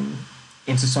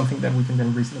something that we can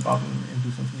then reason about and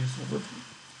do something useful with.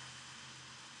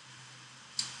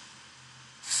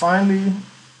 Finally,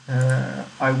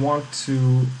 I want to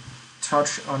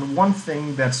touch on one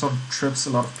thing that sort of trips a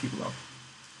lot of people up.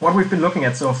 What we've been looking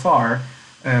at so far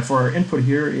for our input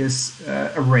here is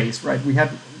arrays, right? We had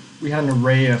an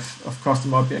array of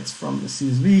custom objects from the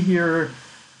CSV here.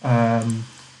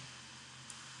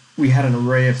 We had an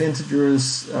array of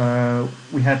integers.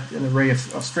 We had an array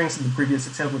of strings in the previous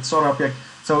example with sort object.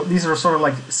 So these are sort of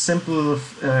like simple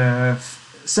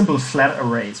flat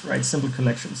arrays, right? Simple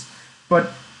collections. But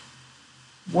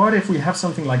what if we have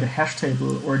something like a hash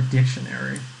table or a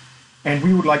dictionary, and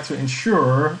we would like to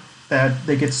ensure that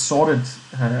they get sorted,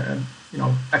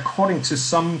 according to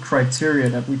some criteria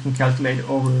that we can calculate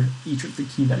over each of the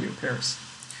key value pairs.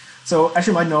 So as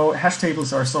you might know, hash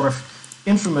tables are sort of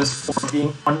infamous for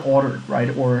being unordered, right,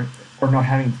 or not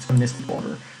having deterministic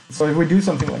order. So if we do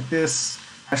something like this,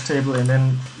 hash table, and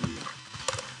then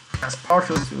as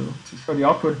PowerShell to show the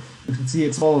output, you can see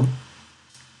it's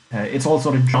all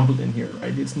sort of jumbled in here,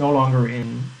 right? It's no longer in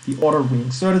the order we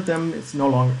inserted them. It's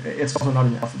also not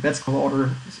in alphabetical order.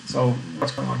 So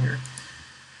what's going on here?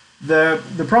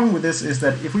 The problem with this is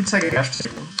that if we take a hash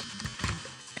table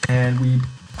and we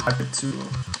pipe it to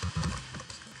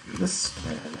this,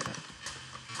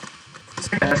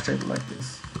 take a hash table like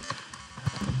this,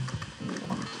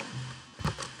 1,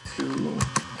 2,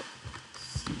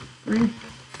 3,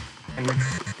 and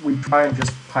we try and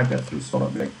just pipe that through sort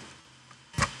object.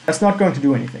 That's not going to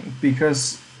do anything,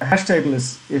 because a hash table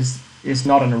is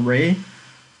not an array,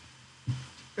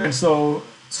 and so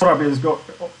sort object is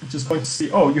just going to see,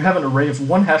 oh, you have an array of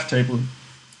one hash table.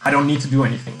 I don't need to do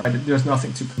anything. There's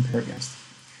nothing to compare against.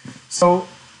 So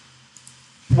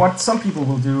what some people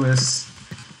will do is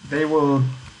they will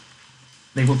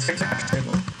take the hash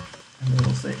table and they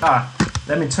will say,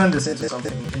 let me turn this into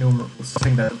something enumerable,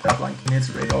 something that the pipeline can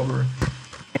iterate over.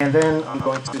 And then I'm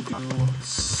going to do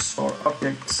sort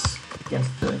objects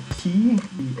against the key,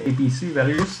 the ABC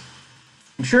values.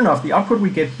 And sure enough, the output we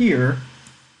get here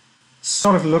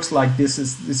sort of looks like this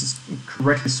is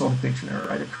correctly sorted dictionary,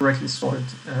 right? A correctly sorted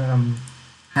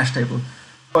hash table.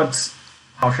 But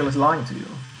PowerShell is lying to you.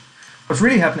 What's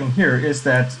really happening here is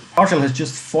that PowerShell has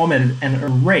just formatted an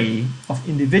array of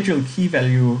individual key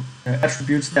value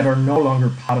attributes that are no longer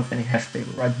part of any hash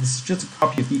table, right? This is just a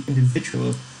copy of the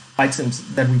individual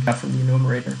items that we got from the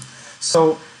enumerator.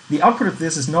 So the output of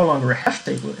this is no longer a hash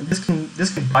table, and this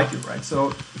can bite you, right? So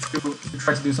if you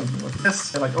try to do something like this,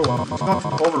 say like, oh, I'm going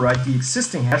to override the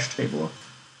existing hash table,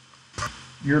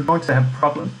 you're going to have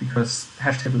problems because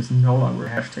hash table is no longer a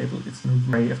hash table. It's an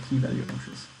array of key value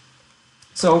entries.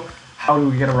 So how do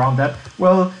we get around that?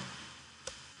 Well,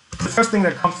 the first thing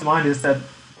that comes to mind is that,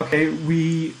 okay,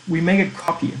 we make a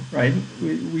copy, right?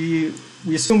 We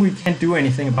assume we can't do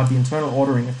anything about the internal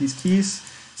ordering of these keys.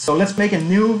 So let's make a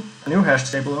new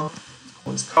hash table,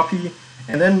 call this copy,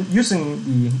 and then using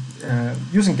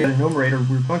get enumerator,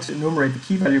 we're going to enumerate the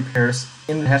key value pairs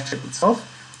in the hash table itself.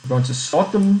 We're going to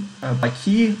sort them by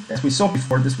key, as we saw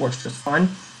before. This works just fine.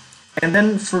 And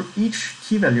then for each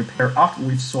key value pair, after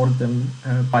we've sorted them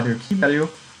by their key value,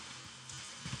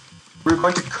 we're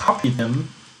going to copy them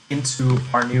into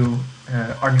our new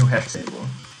hash table.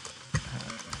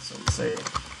 So let's say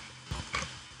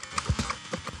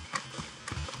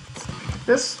like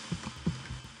this.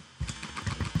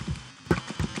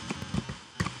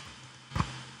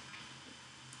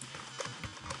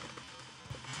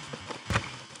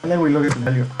 And then we look at the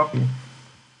value of copy.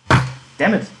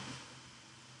 Damn it!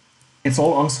 It's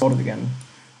all unsorted again.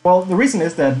 Well, the reason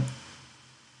is that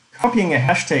copying a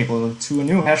hash table to a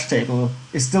new hash table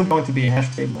is still going to be a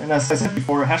hash table. And as I said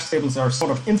before, hash tables are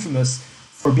sort of infamous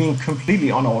for being completely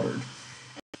unordered.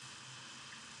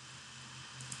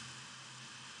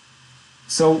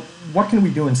 So what can we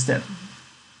do instead?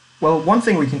 Well, one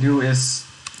thing we can do is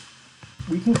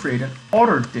we can create an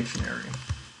ordered dictionary.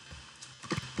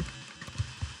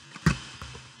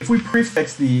 If we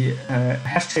prefix the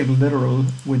hash table literal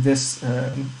with this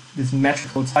this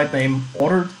magical type name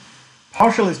ordered,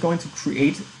 PowerShell is going to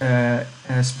create a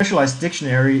specialized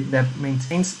dictionary that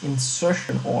maintains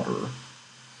insertion order.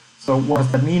 So what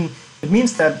does that mean? It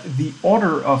means that the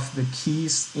order of the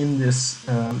keys in this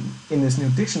new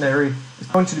dictionary is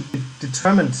going to be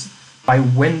determined by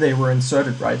when they were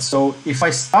inserted, right? So if I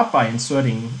start by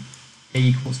inserting a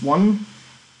equals 1,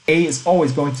 a is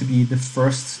always going to be the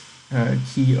first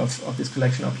key of this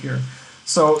collection up here.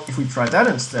 So if we try that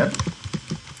instead,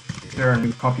 declare a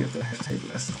new copy of the hash table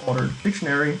as an ordered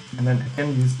dictionary, and then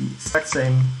again use the exact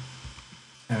same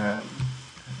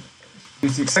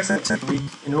technique,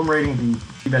 enumerating the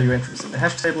key value entries in the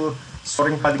hash table,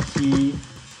 sorting by the key,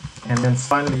 and then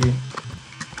finally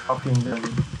copying them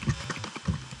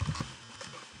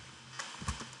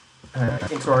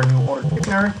into our new ordered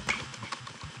dictionary.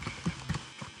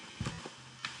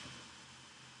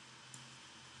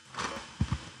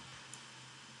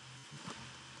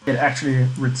 It actually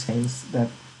retains that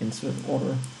insert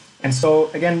order. And so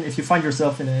again, if you find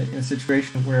yourself in a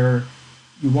situation where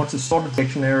you want to sort a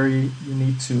dictionary, you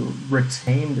need to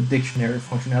retain the dictionary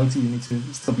functionality, you need to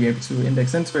still be able to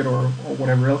index into it or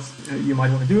whatever else you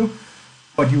might want to do,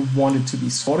 but you want it to be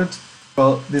sorted,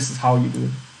 well, this is how you do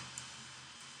it.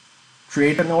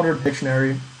 Create an ordered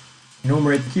dictionary,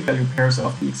 enumerate the key value pairs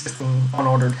of the existing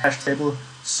unordered hash table,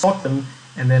 sort them,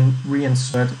 and then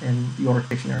reinsert, and the ordered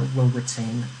dictionary will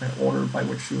retain the order by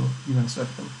which you insert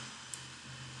them.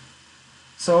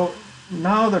 So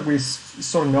now that we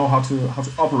sort of know how to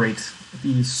operate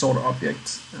the sort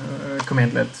object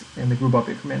commandlet and the group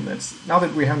object commandlets, now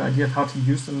that we have an idea of how to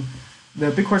use them, the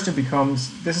big question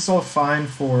becomes: this is all fine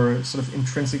for sort of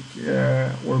intrinsic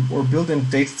or built-in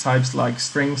data types like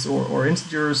strings or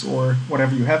integers or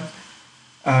whatever you have.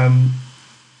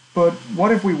 But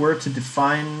what if we were to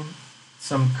define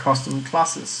some custom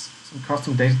classes, some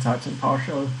custom data types in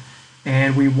PowerShell,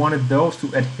 and we wanted those to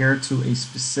adhere to a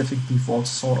specific default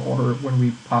sort order when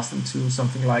we pass them to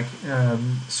something like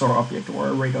sort object or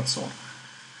array.sort.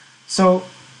 So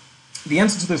the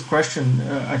answer to this question,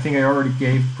 I think I already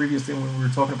gave previously when we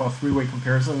were talking about three-way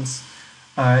comparisons.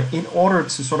 In order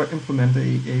to sort of implement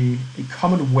a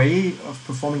common way of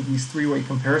performing these three-way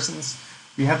comparisons,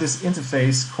 we have this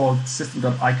interface called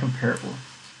system.IComparable.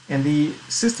 And the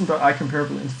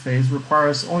system.IComparable interface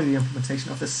requires only the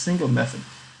implementation of a single method,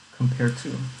 compared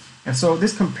to. And so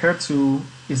this compared to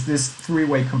is this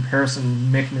three-way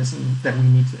comparison mechanism that we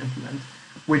need to implement,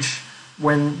 which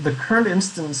when the current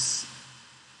instance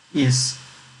is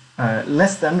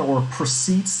less than or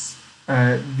precedes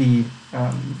the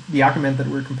argument that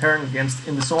we're comparing against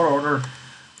in the sort order,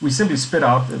 we simply spit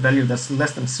out a value that's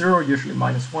less than 0, usually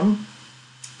 -1.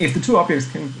 if the two objects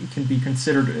can be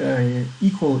considered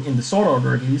equal in the sort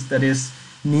order, at least, that is,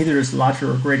 neither is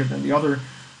larger or greater than the other,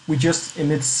 we just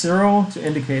emit 0 to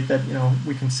indicate that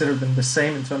we consider them the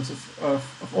same in terms of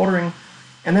ordering.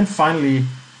 And then finally,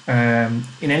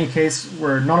 in any case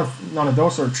where none of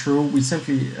those are true, we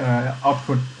simply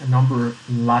output a number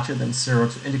larger than 0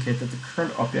 to indicate that the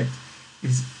current object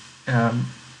is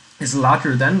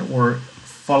larger than or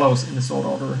follows in the sort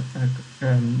order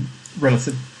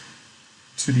relative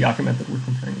to the argument that we're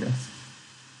comparing against.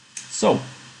 So,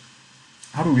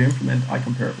 how do we implement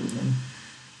IComparable then?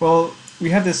 Well, we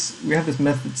have this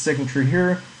method signature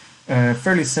here,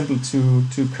 fairly simple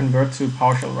to convert to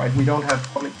PowerShell, right? We don't have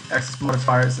public access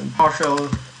modifiers in PowerShell.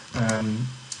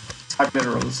 Type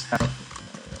literals have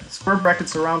square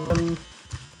brackets around them,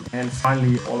 and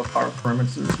finally, all of our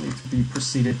parameters need to be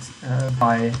preceded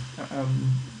by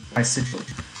sigil.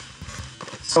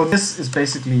 So this is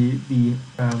basically the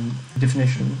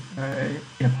definition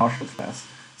in a PowerShell class.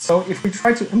 So if we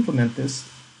try to implement this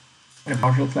in a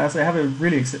PowerShell class, I have a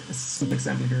really simple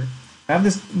example here. I have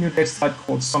this new data type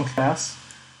called SomClass.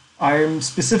 I'm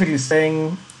specifically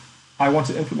saying I want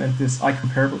to implement this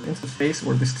IComparable interface,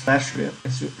 or this class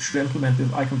should implement this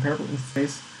IComparable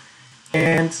interface.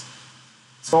 And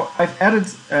so I've added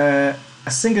a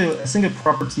single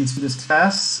property to this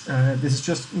class. This is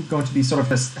just going to be sort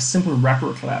of a simple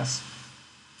wrapper class.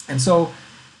 And so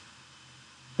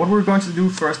what we're going to do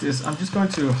first is I'm just going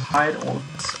to hide all of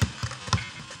this.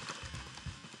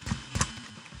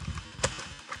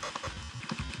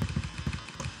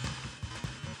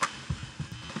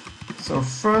 So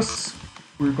first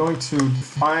we're going to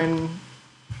define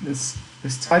this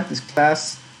type, this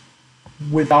class,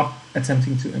 without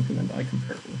attempting to implement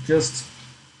IComparable. Just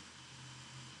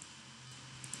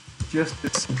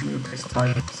this simple new base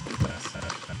type class.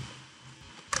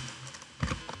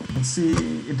 You can see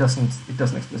it doesn't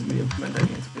explicitly implement any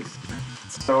interface.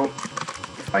 So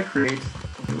if I create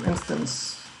a new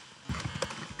instance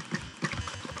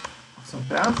of some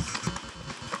class,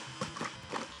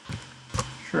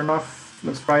 sure enough,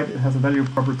 looks right. It has a value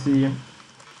property.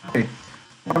 Okay,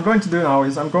 what I'm going to do now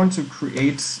is I'm going to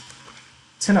create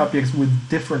 10 objects with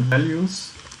different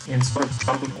values in sort of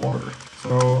jumbled order.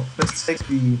 So let's take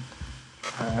the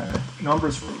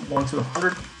numbers from 1 to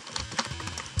 100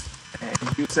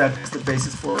 and use that as the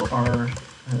basis for our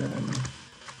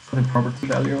for the property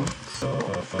value. So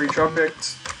for each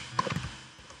object,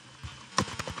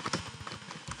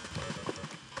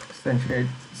 instantiate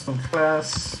some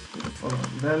class with the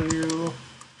following value.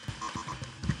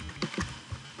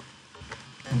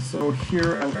 And so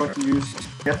here I'm going to use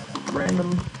get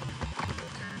random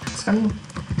 10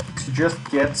 to just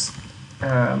get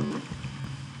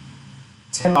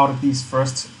 10 out of these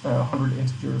first 100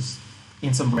 integers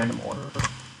in some random order.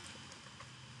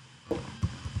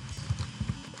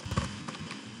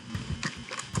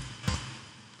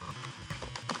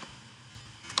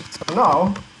 So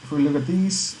now, if we look at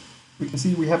these, we can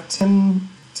see we have 10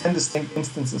 distinct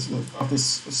instances of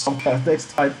this SomClass data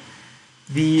type.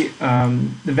 The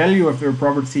value of their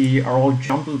property are all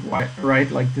jumbled,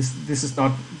 right? Like this is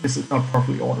not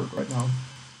properly ordered right now.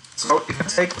 So if I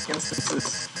take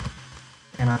instances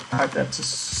and I type that to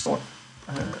sort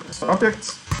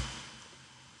objects,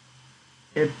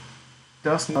 it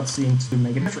does not seem to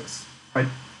make a difference, right?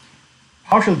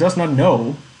 PowerShell does not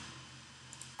know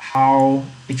how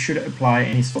it should apply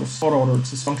any sort of sort order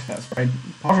to SomClass, right?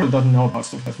 PowerShell doesn't know about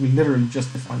SomClass. We literally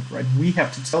just defined it, right? We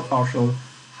have to tell PowerShell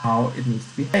how it needs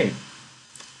to behave.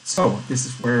 So this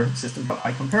is where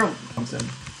system.IComparable comes in.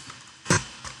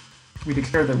 We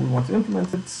declare that we want to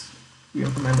implement it. We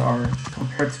implement our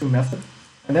compare_to method,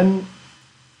 and then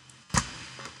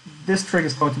this trick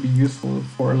is going to be useful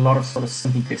for a lot of sort of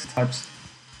simple data types.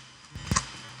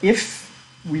 If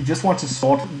we just want to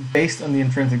sort based on the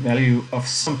intrinsic value of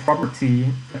some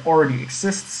property that already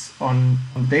exists on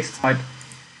the data type,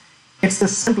 it's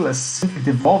as simple as simply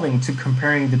devolving to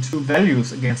comparing the two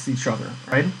values against each other,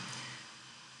 right?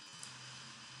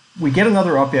 We get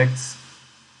another object,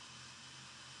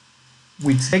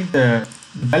 we take the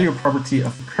value property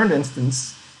of the current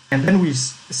instance, and then we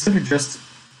simply just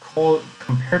call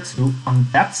compare_to on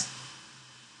that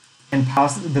and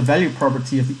pass the value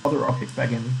property of the other object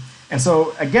back in. And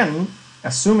so again,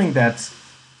 assuming that,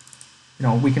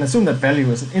 we can assume that value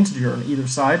is an integer on either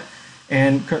side,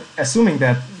 and assuming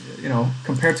that,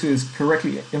 compare_to is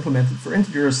correctly implemented for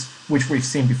integers, which we've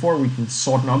seen before, we can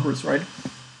sort numbers, right?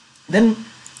 Then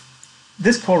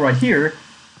this call right here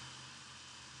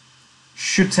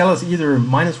should tell us either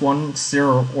 -1,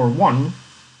 0, or 1,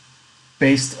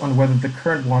 based on whether the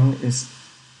current one is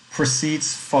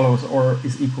precedes, follows, or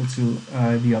is equal to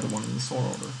the other one in the sort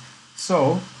order.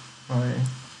 So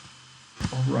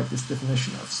I'll write this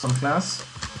definition of some class,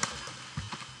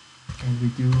 and we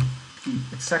do the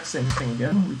exact same thing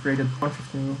again. We created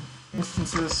 150 new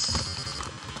instances.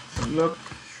 So look,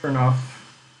 sure enough,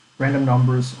 random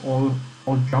numbers all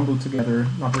jumbled together,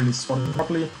 not really sorted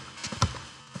properly.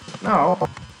 Now,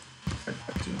 if I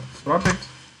type to sort object,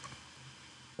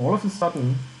 all of a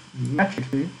sudden,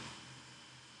 magically,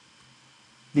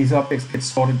 these objects get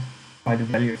sorted by the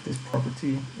value of this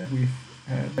property that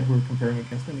we're comparing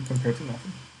against when we compare to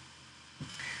nothing.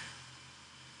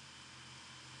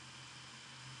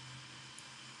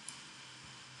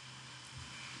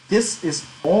 This is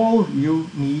all you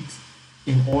need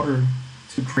in order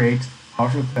to create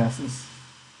PowerShell classes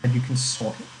that you can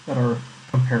sort, that are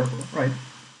comparable, right?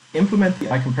 Implement the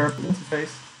IComparable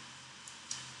interface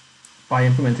by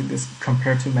implementing this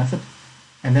compare to method.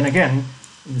 And then again,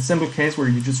 in the simple case where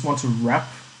you just want to wrap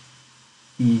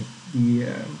the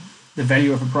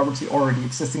value of a property already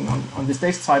existing on this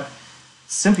base type,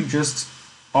 simply just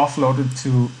offload it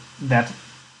to that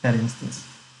instance.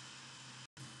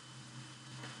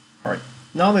 All right,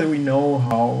 now that we know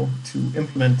how to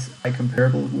implement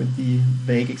IComparable with the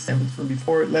vague examples from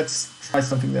before, let's try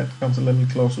something that comes a little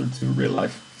closer to real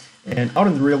life. And out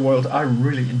in the real world, I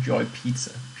really enjoy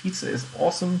pizza. Pizza is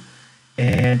awesome,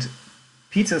 and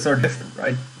pizzas are different,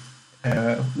 right?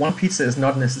 One pizza is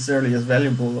not necessarily as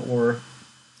valuable or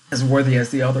as worthy as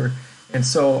the other. And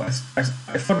so I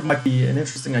thought it might be an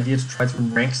interesting idea to try to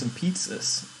rank some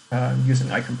pizzas using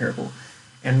IComparable.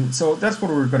 And so that's what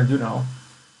we're going to do now.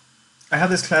 I have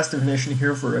this class definition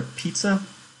here for a pizza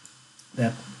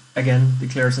that, again,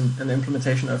 declares an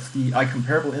implementation of the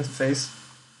IComparable interface.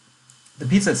 The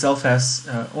pizza itself has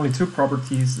only two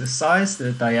properties: the size,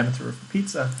 the diameter of the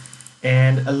pizza,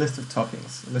 and a list of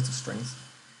toppings, a list of strings.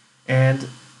 And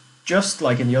just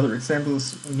like in the other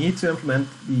examples, we need to implement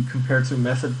the compare to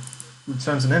method,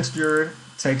 returns an integer,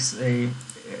 takes an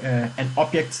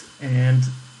object, and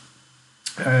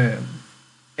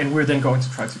we're then going to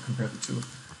try to compare the two.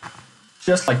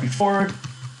 Just like before,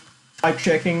 type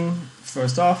checking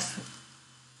first off.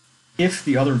 If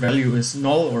the other value is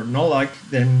null or null-like,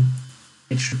 then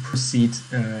it should precede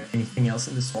anything else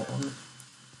in the sort order.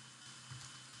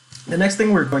 The next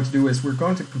thing we're going to do is we're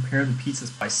going to compare the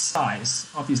pizzas by size.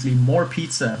 Obviously, more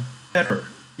pizza, better,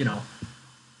 you know.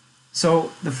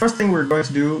 So the first thing we're going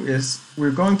to do is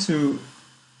we're going to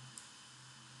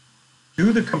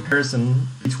do the comparison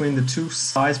between the two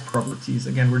size properties.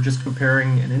 Again, we're just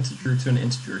comparing an integer to an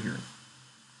integer here.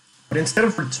 But instead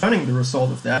of returning the result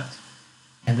of that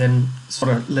and then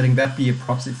sort of letting that be a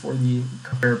proxy for the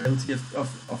comparability of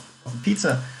a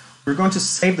pizza, we're going to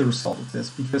save the result of this,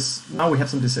 because now we have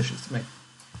some decisions to make.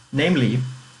 Namely,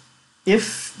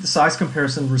 if the size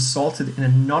comparison resulted in a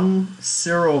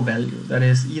non-zero value, that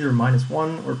is either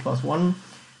 -1 or +1,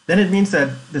 then it means that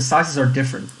the sizes are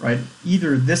different, right?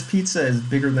 Either this pizza is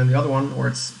bigger than the other one, or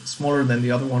it's smaller than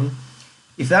the other one.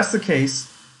 If that's the case,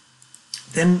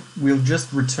 then we'll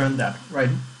just return that, right?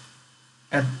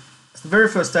 At the very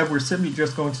first step, we're simply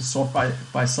just going to sort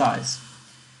by size.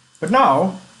 But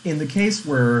now, in the case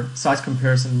where size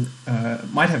comparison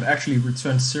might have actually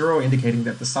returned 0, indicating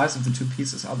that the size of the two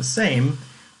pieces are the same,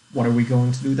 what are we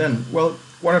going to do then? Well,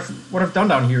 what I've done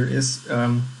down here is,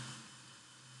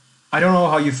 I don't know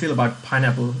how you feel about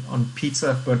pineapple on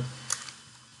pizza, but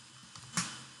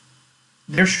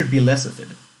there should be less of it.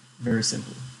 Very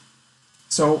simple.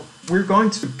 So we're going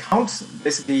to count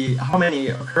basically how many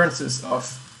occurrences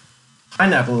of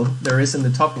pineapple there is in the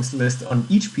toppings list on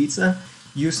each pizza,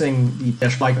 using the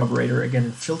 -like operator, again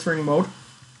in filtering mode.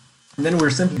 And then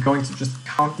we're simply going to just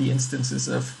count the instances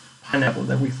of pineapple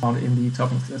that we found in the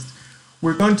toppings list.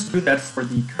 We're going to do that for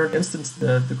the current instance,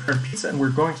 the current pizza, and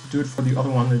we're going to do it for the other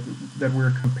one that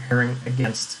we're comparing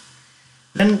against.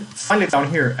 Then finally down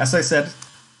here, as I said,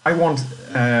 I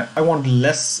want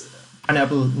less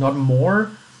pineapple, not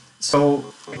more.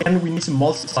 So again, we need to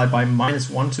multiply by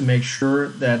 -1 to make sure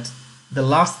that the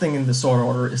last thing in the sort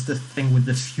order is the thing with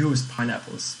the fewest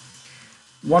pineapples.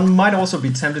 One might also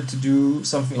be tempted to do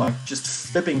something like just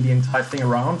flipping the entire thing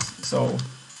around, so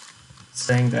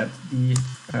saying that the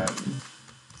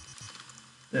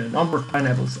number of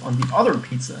pineapples on the other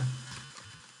pizza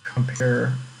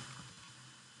compare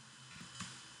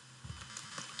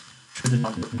to the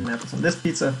number of pineapples on this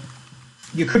pizza.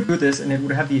 You could do this and it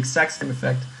would have the exact same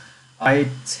effect. I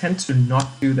tend to not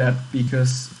do that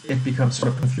because it becomes sort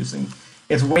of confusing.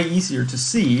 It's way easier to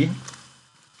see,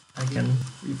 again,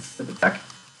 we flip it back,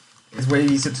 it's way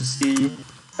easier to see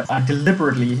that I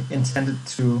deliberately intended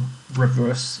to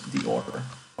reverse the order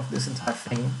of this entire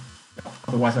thing. No,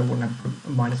 otherwise I wouldn't have put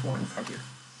a -1 in front here.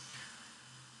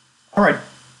 All right,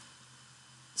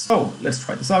 so let's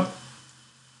try this out.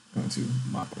 I'm going to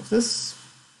mark all of this.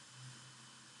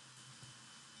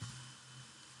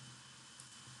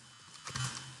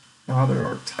 Now that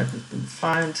our type has been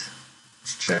defined,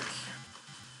 let's check.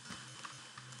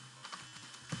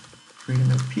 Create a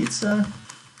new pizza.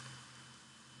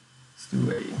 Let's do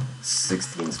a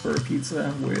 16 square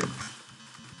pizza with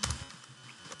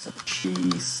some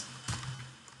cheese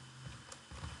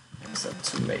and some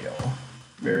tomato.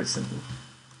 Very simple.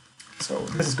 So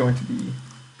this is going to be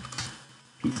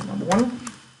pizza number 1.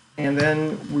 And then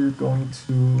we're going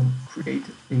to create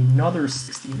another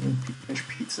 16-inch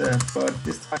pizza, but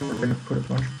this time we're going to put a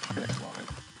bunch of pineapple on it.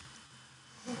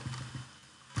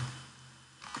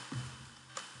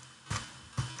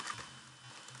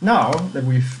 Now that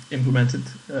we've implemented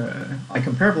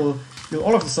IComparable, you'll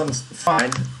all of a sudden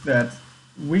find that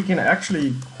we can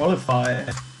actually qualify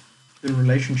the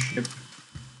relationship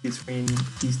between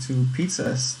these two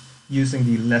pizzas using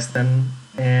the less than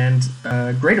and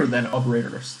greater than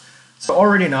operators. So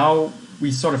already now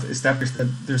we sort of established that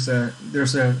there's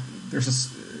a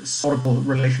sortable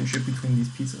relationship between these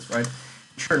pizzas, right?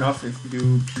 Sure enough, if we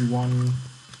do p1,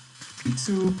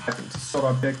 p2, pipe into sort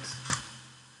object,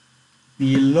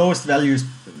 the lowest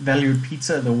valued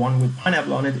pizza, the one with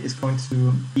pineapple on it, is going to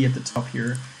be at the top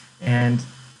here. And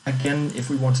again, if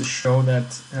we want to show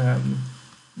that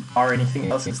bar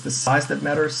anything else, it's the size that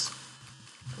matters.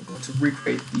 We're going to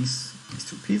recreate these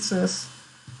two pizzas.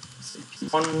 So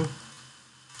p1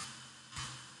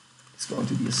 is going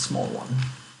to be a small one.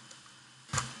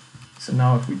 So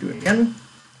now if we do it again,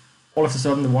 all of a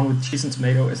sudden the one with cheese and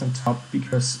tomato is on top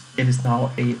because it is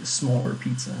now a smaller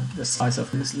pizza. The size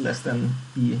of it is less than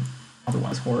the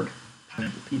otherwise horrid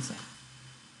pineapple pizza.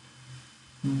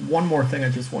 One more thing I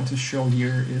just want to show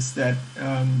here is that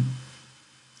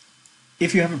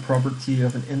if you have a property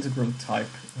of an integral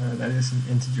type, that is an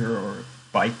integer or a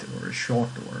byte or a short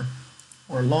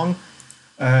or long,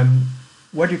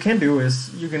 what you can do is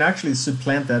you can actually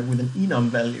supplant that with an enum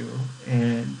value,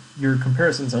 and your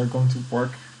comparisons are going to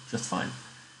work just fine.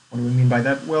 What do we mean by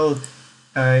that? Well,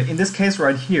 in this case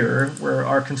right here, where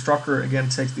our constructor again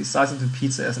takes the size of the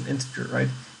pizza as an integer, right?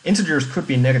 Integers could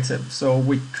be negative, so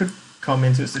we could come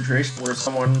into a situation where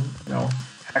someone,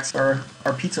 hacks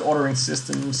our pizza ordering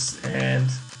systems and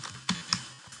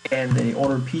they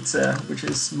order pizza which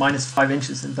is -5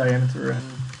 inches in diameter and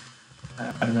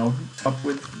I don't know, topped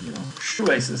with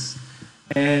shoelaces,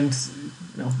 and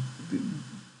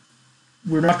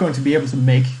we're not going to be able to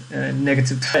make a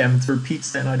negative diameter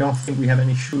pizza, and I don't think we have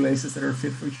any shoelaces that are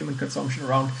fit for human consumption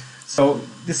around. So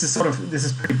this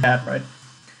is pretty bad, right?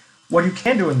 What you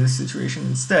can do in this situation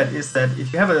instead is that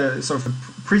if you have a sort of a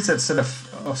preset set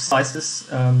of sizes,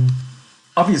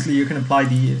 obviously you can apply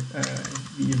the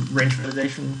range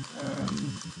validation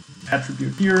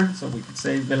attribute here. So we could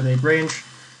say validate range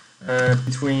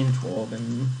between 12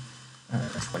 and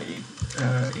 28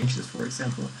 inches, for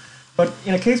example. But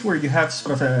in a case where you have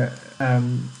sort of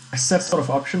a set sort of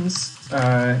options,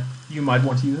 you might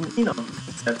want to use an enum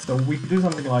instead. So we could do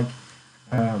something like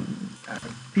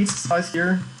pizza size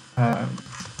here.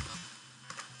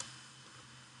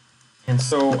 And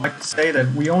so I could say that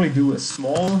we only do a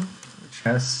small,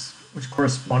 which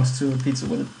corresponds to a pizza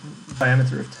with a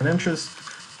diameter of 10 inches.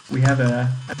 We have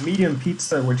a medium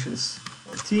pizza, which is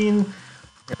 14.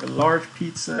 We have a large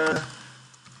pizza,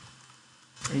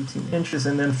 18 inches,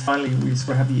 and then finally we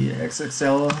sort of have the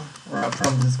XXL, or up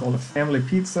front this is called a family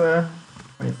pizza,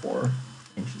 24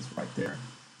 inches right there.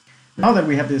 Now that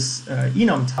we have this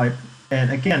enum type,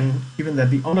 and again, given that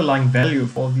the underlying value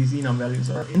of all these enum values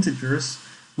are integers,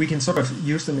 we can sort of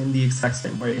use them in the exact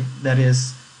same way. That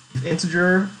is, if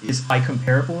integer is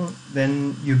IComparable,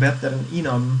 then you bet that an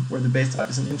enum, where the base type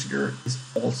is an integer, is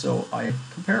also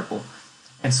IComparable.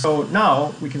 And so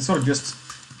now we can sort of just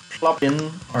plop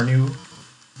in our new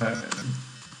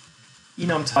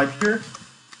enum type here.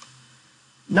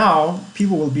 Now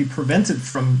people will be prevented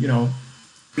from,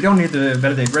 we don't need the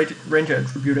validate range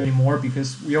attribute anymore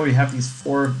because we already have these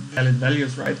 4 valid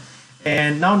values, right?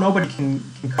 And now nobody can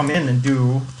come in and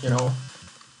do,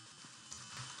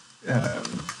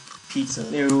 pizza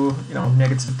new,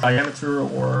 negative diameter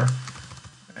or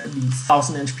the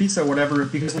 1000-inch pizza or whatever,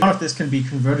 because none of this can be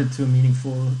converted to a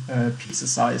meaningful pizza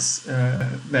size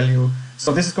value.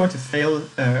 So this is going to fail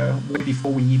way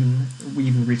before we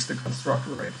even reach the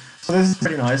constructor, right? So this is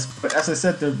pretty nice. But as I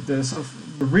said,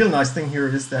 the real nice thing here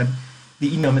is that the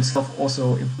enum itself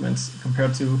also implements compare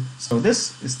to. So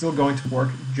this is still going to work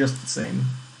just the same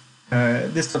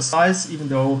this dot size, even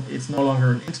though it's no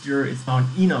longer an integer, it's now an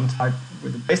enum type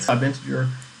with a base type integer,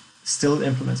 still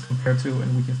implements compare to,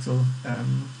 and we can still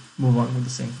move on with the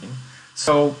same thing.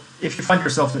 So if you find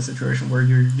yourself in a situation where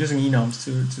you're using enums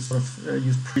to sort of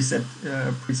use preset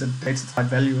data type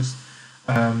values,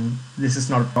 this is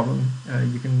not a problem.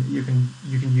 You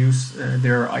can use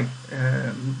their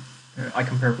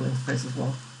IComparable interface as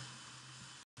well.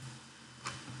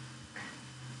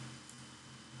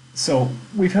 So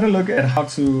we've had a look at how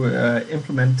to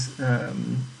implement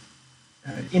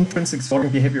intrinsic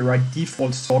sorting behavior, right?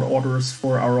 Default sort orders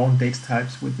for our own data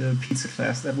types with the pizza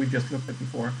class that we just looked at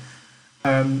before.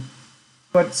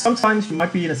 But sometimes you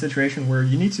might be in a situation where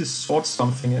you need to sort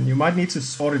something, and you might need to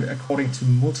sort it according to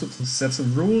multiple sets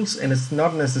of rules, and it's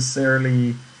not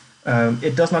necessarily,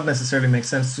 it does not necessarily make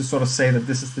sense to sort of say that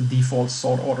this is the default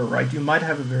sort order, right? You might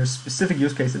have a very specific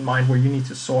use case in mind where you need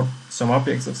to sort some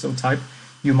objects of some type.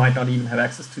 You might not even have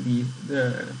access to the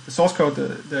source code,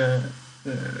 the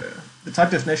type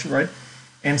definition, right?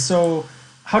 And so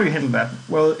how do you handle that?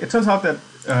 Well, it turns out that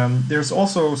there's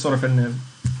also sort of an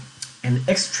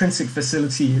extrinsic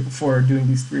facility for doing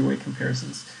these three-way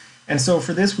comparisons. And so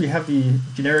for this, we have the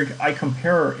generic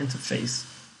IComparer interface.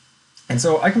 And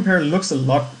so IComparer looks a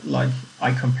lot like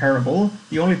IComparable,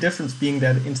 the only difference being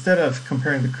that instead of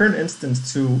comparing the current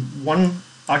instance to one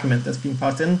argument that's being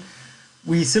passed in,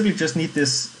 we simply just need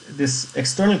this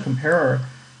external comparer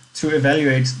to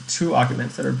evaluate two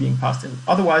arguments that are being passed in.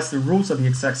 Otherwise, the rules are the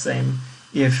exact same.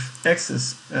 If x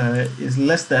is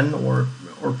less than or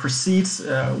precedes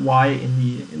y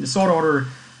in the sort order,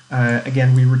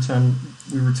 again we return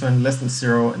less than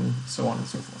 0 and so on and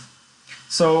so forth.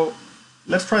 So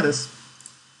let's try this.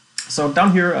 So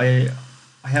down here I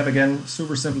have again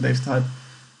super simple data type,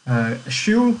 a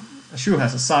shoe. A shoe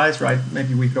has a size, right?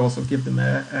 Maybe we could also give them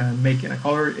a make and a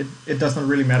color. It does not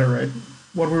really matter, right?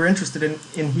 What we're interested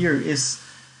in here is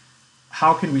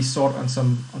how can we sort on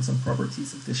some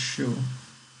properties of this shoe.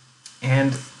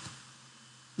 And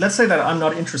let's say that I'm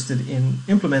not interested in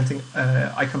implementing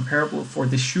IComparable for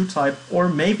this shoe type, or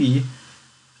maybe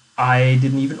I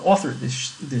didn't even author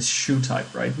this shoe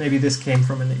type, right? Maybe this came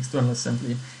from an external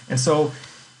assembly. And so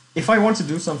if I want to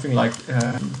do something like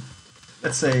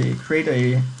let's say create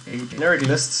a generic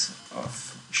list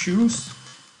of shoes.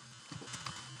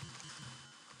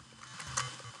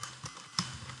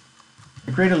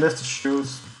 Create a list of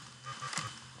shoes.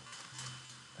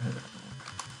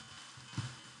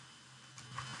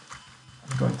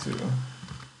 I'm going to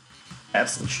add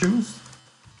some shoes.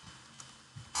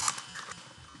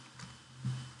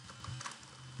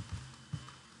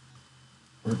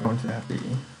 We're going to have the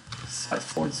size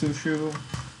 42 shoe.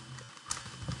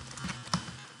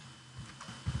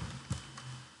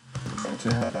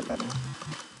 To have a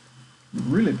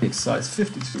really big size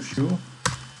 52 shoe,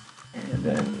 and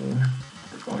then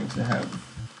we're going to have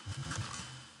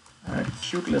a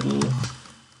cute little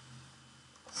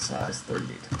size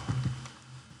 38.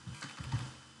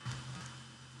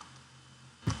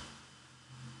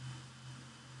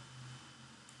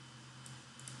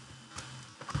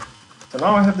 So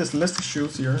now I have this list of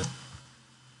shoes here.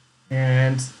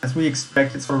 And as we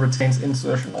expect, it sort of retains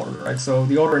insertion order, right? So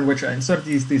the order in which I insert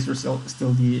these are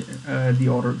still the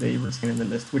order they retain in the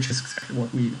list, which is exactly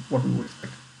what we would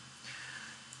expect.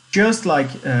 Just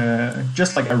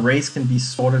like arrays can be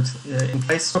sorted in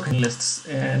place, so can lists.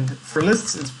 And for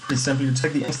lists, it's pretty simple. You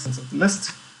take the instance of the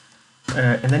list,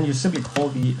 and then you simply call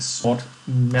the sort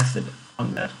method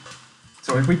on that.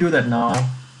 So if we do that now,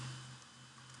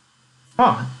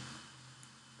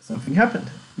 something happened.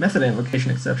 Method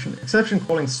invocation exception. Exception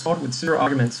calling sort with 0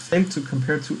 arguments failed to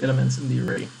compare two elements in the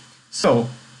array. So,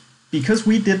 because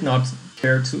we did not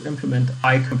care to implement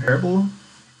IComparable,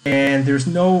 and there's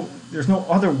no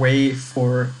other way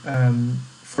for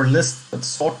lists that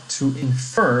sort to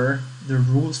infer the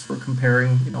rules for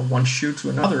comparing one shoe to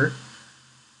another,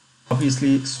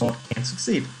 obviously sort can't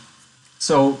succeed.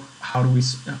 So how do we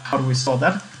solve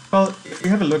that? Well, if you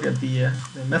have a look at the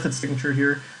method signature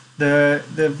here,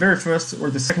 the very first or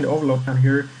the second overload down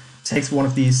here takes one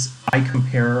of these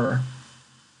IComparer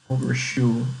over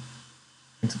shoe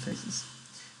interfaces.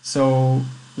 So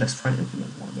let's try and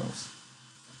implement one of those.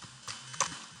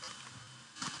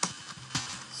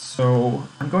 So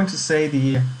I'm going to say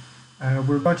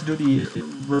we're going to do the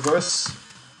reverse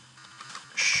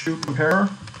shoe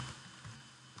comparer.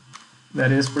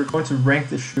 That is, we're going to rank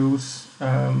the shoes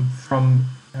from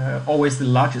always the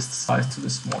largest size to the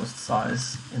smallest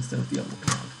size instead of the other way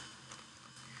around.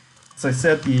 As I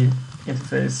said, the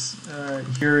interface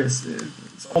here is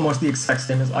it's almost the exact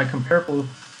same as IComparable,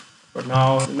 but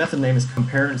now the method name is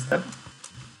compare instead.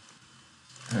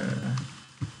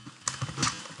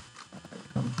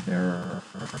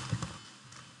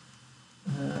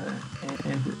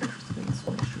 and we're interested in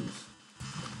sorting shoes.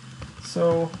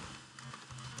 So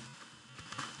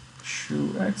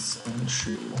shoe X and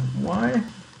shoe Y.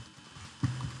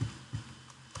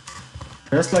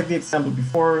 Just like the example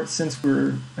before, since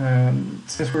we're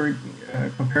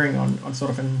comparing on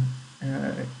sort of an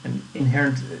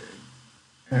inherent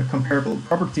comparable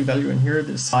property value in here,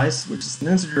 the size, which is an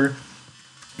integer,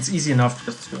 it's easy enough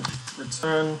just to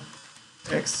return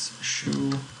X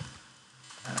shoe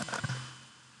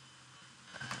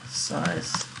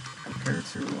size compared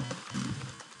to the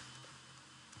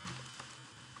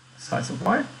size of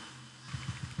Y.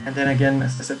 And then again,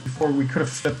 as I said before, we could have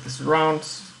flipped this around.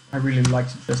 I really like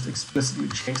to just explicitly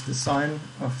change the sign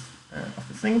of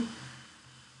the thing.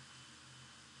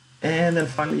 And then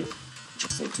finally,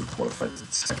 just need to qualify the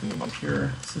second one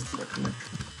here,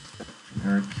 system.connection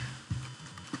generic.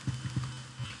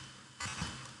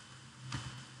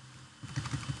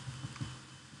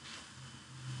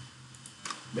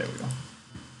 There we go.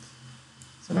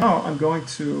 So now I'm going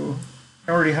to,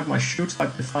 I already have my shoe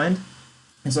type defined,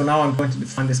 and so now I'm going to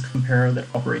define this comparer that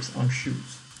operates on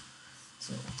shoes.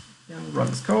 So again, run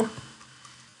this code.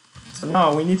 So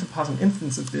now we need to pass an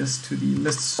instance of this to the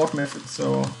list sort method.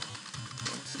 So I'm going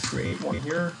to create one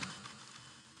here.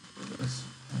 This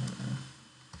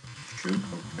shoe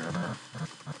comparer.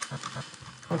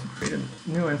 I'm going to create a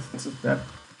new instance of that.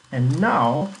 And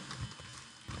now,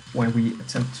 when we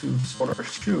attempt to sort our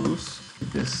shoes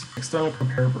with this external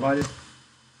comparer provided,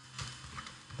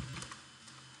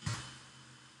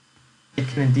 it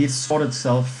can indeed sort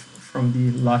itself from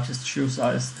the largest shoe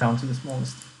size down to the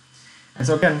smallest. And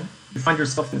so again, you find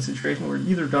yourself in a situation where it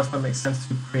either does not make sense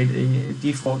to create a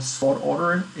default sort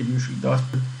order, it usually does,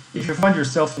 but if you find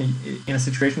yourself in a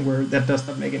situation where that does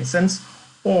not make any sense,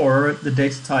 or the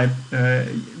data type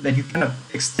that you cannot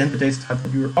extend the data type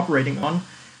that you're operating on,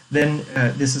 then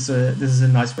this is a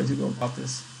nice way to go about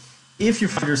this. If you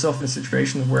find yourself in a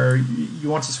situation where you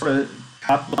want to sort of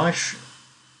carte blanche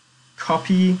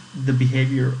copy the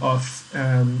behavior of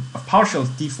PowerShell's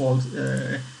default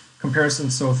comparison,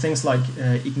 so things like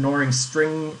ignoring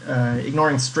string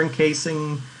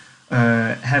casing,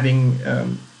 having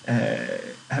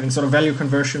sort of value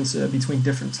conversions between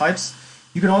different types,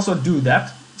 you can also do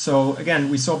that. So again,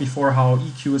 we saw before how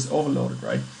EQ is overloaded,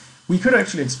 right? We could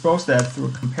actually expose that through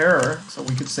a comparer. So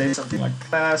we could say something like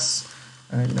class,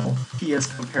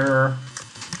 PSCONFEU,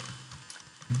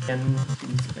 again,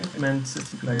 implement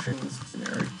system collections,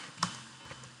 generic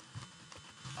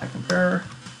IComparer.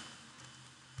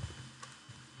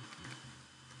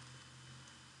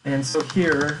 And so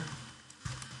here,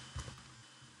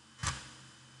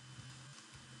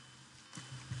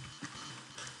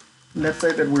 let's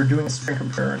say that we're doing a string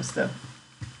comparer instead.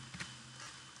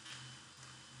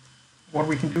 What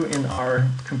we can do in our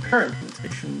compare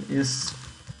implementation is,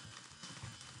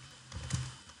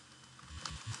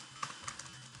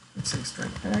 let's say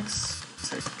string X,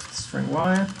 say string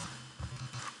Y,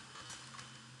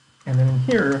 and then in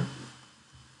here,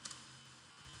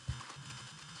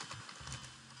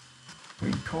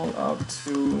 we call out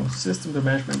to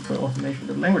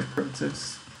system.management.automation.language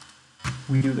primitives.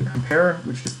 We do the compare,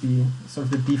 which is the sort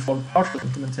of the default PowerShell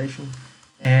implementation,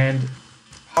 and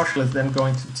PowerShell is then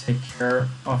going to take care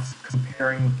of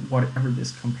comparing whatever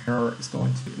this comparer is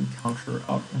going to encounter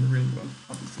out in the real world.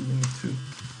 Obviously, we need to.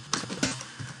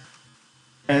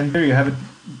 And there you have it,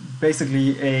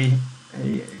 basically a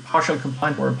PowerShell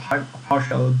compliant or a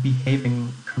PowerShell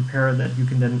behaving comparer that you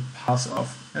can then pass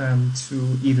off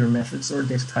to either methods or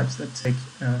data types that take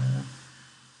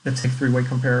three-way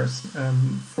comparers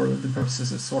for the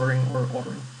purposes of sorting or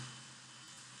ordering.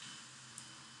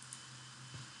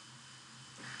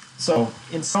 So,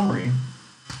 in summary,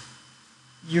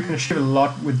 you can achieve a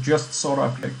lot with just sort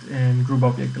object and group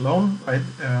object alone, right?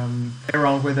 Play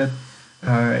around with it,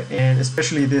 and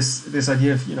especially this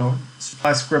idea of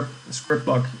supply script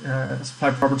block,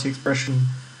 supply property expression.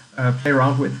 Play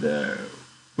around with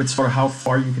sort of how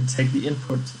far you can take the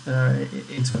input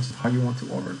in terms of how you want to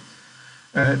order.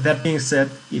 That being said,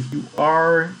 if you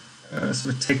are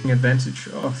sort of taking advantage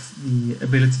of the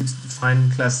ability to define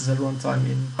classes at runtime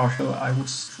in PowerShell, I would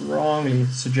strongly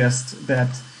suggest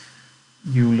that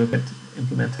you look at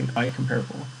implementing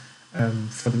IComparable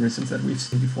for the reasons that we've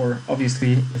seen before.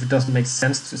 Obviously, if it doesn't make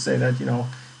sense to say that,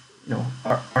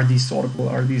 are these sortable?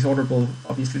 Are these orderable?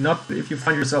 Obviously not. But if you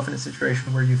find yourself in a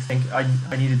situation where you think I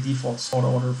need a default sort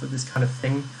order for this kind of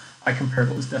thing,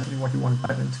 IComparable is definitely what you want to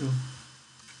dive into.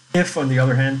 If, on the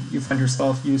other hand, you find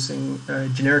yourself using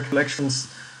generic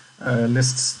collections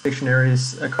lists,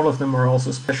 dictionaries. A couple of them are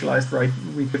also specialized, right?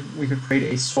 We could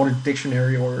create a sorted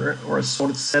dictionary or a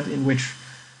sorted set in which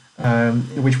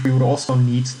we would also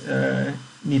need to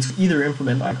either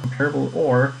implement IComparable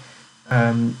or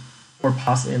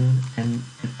pass in an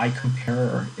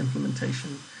IComparer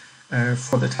implementation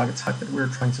for the target type that we're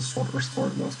trying to sort or store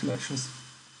in those collections.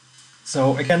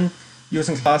 So again,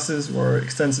 using classes or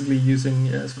extensively using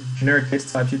sort of generic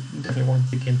data types, you definitely want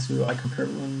to dig into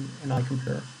IComparable and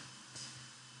IComparer.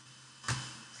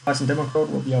 Slides and demo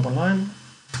code will be up online.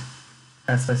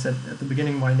 As I said at the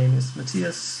beginning, my name is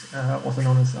Mathias, also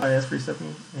known as IS37,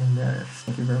 and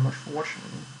thank you very much for watching.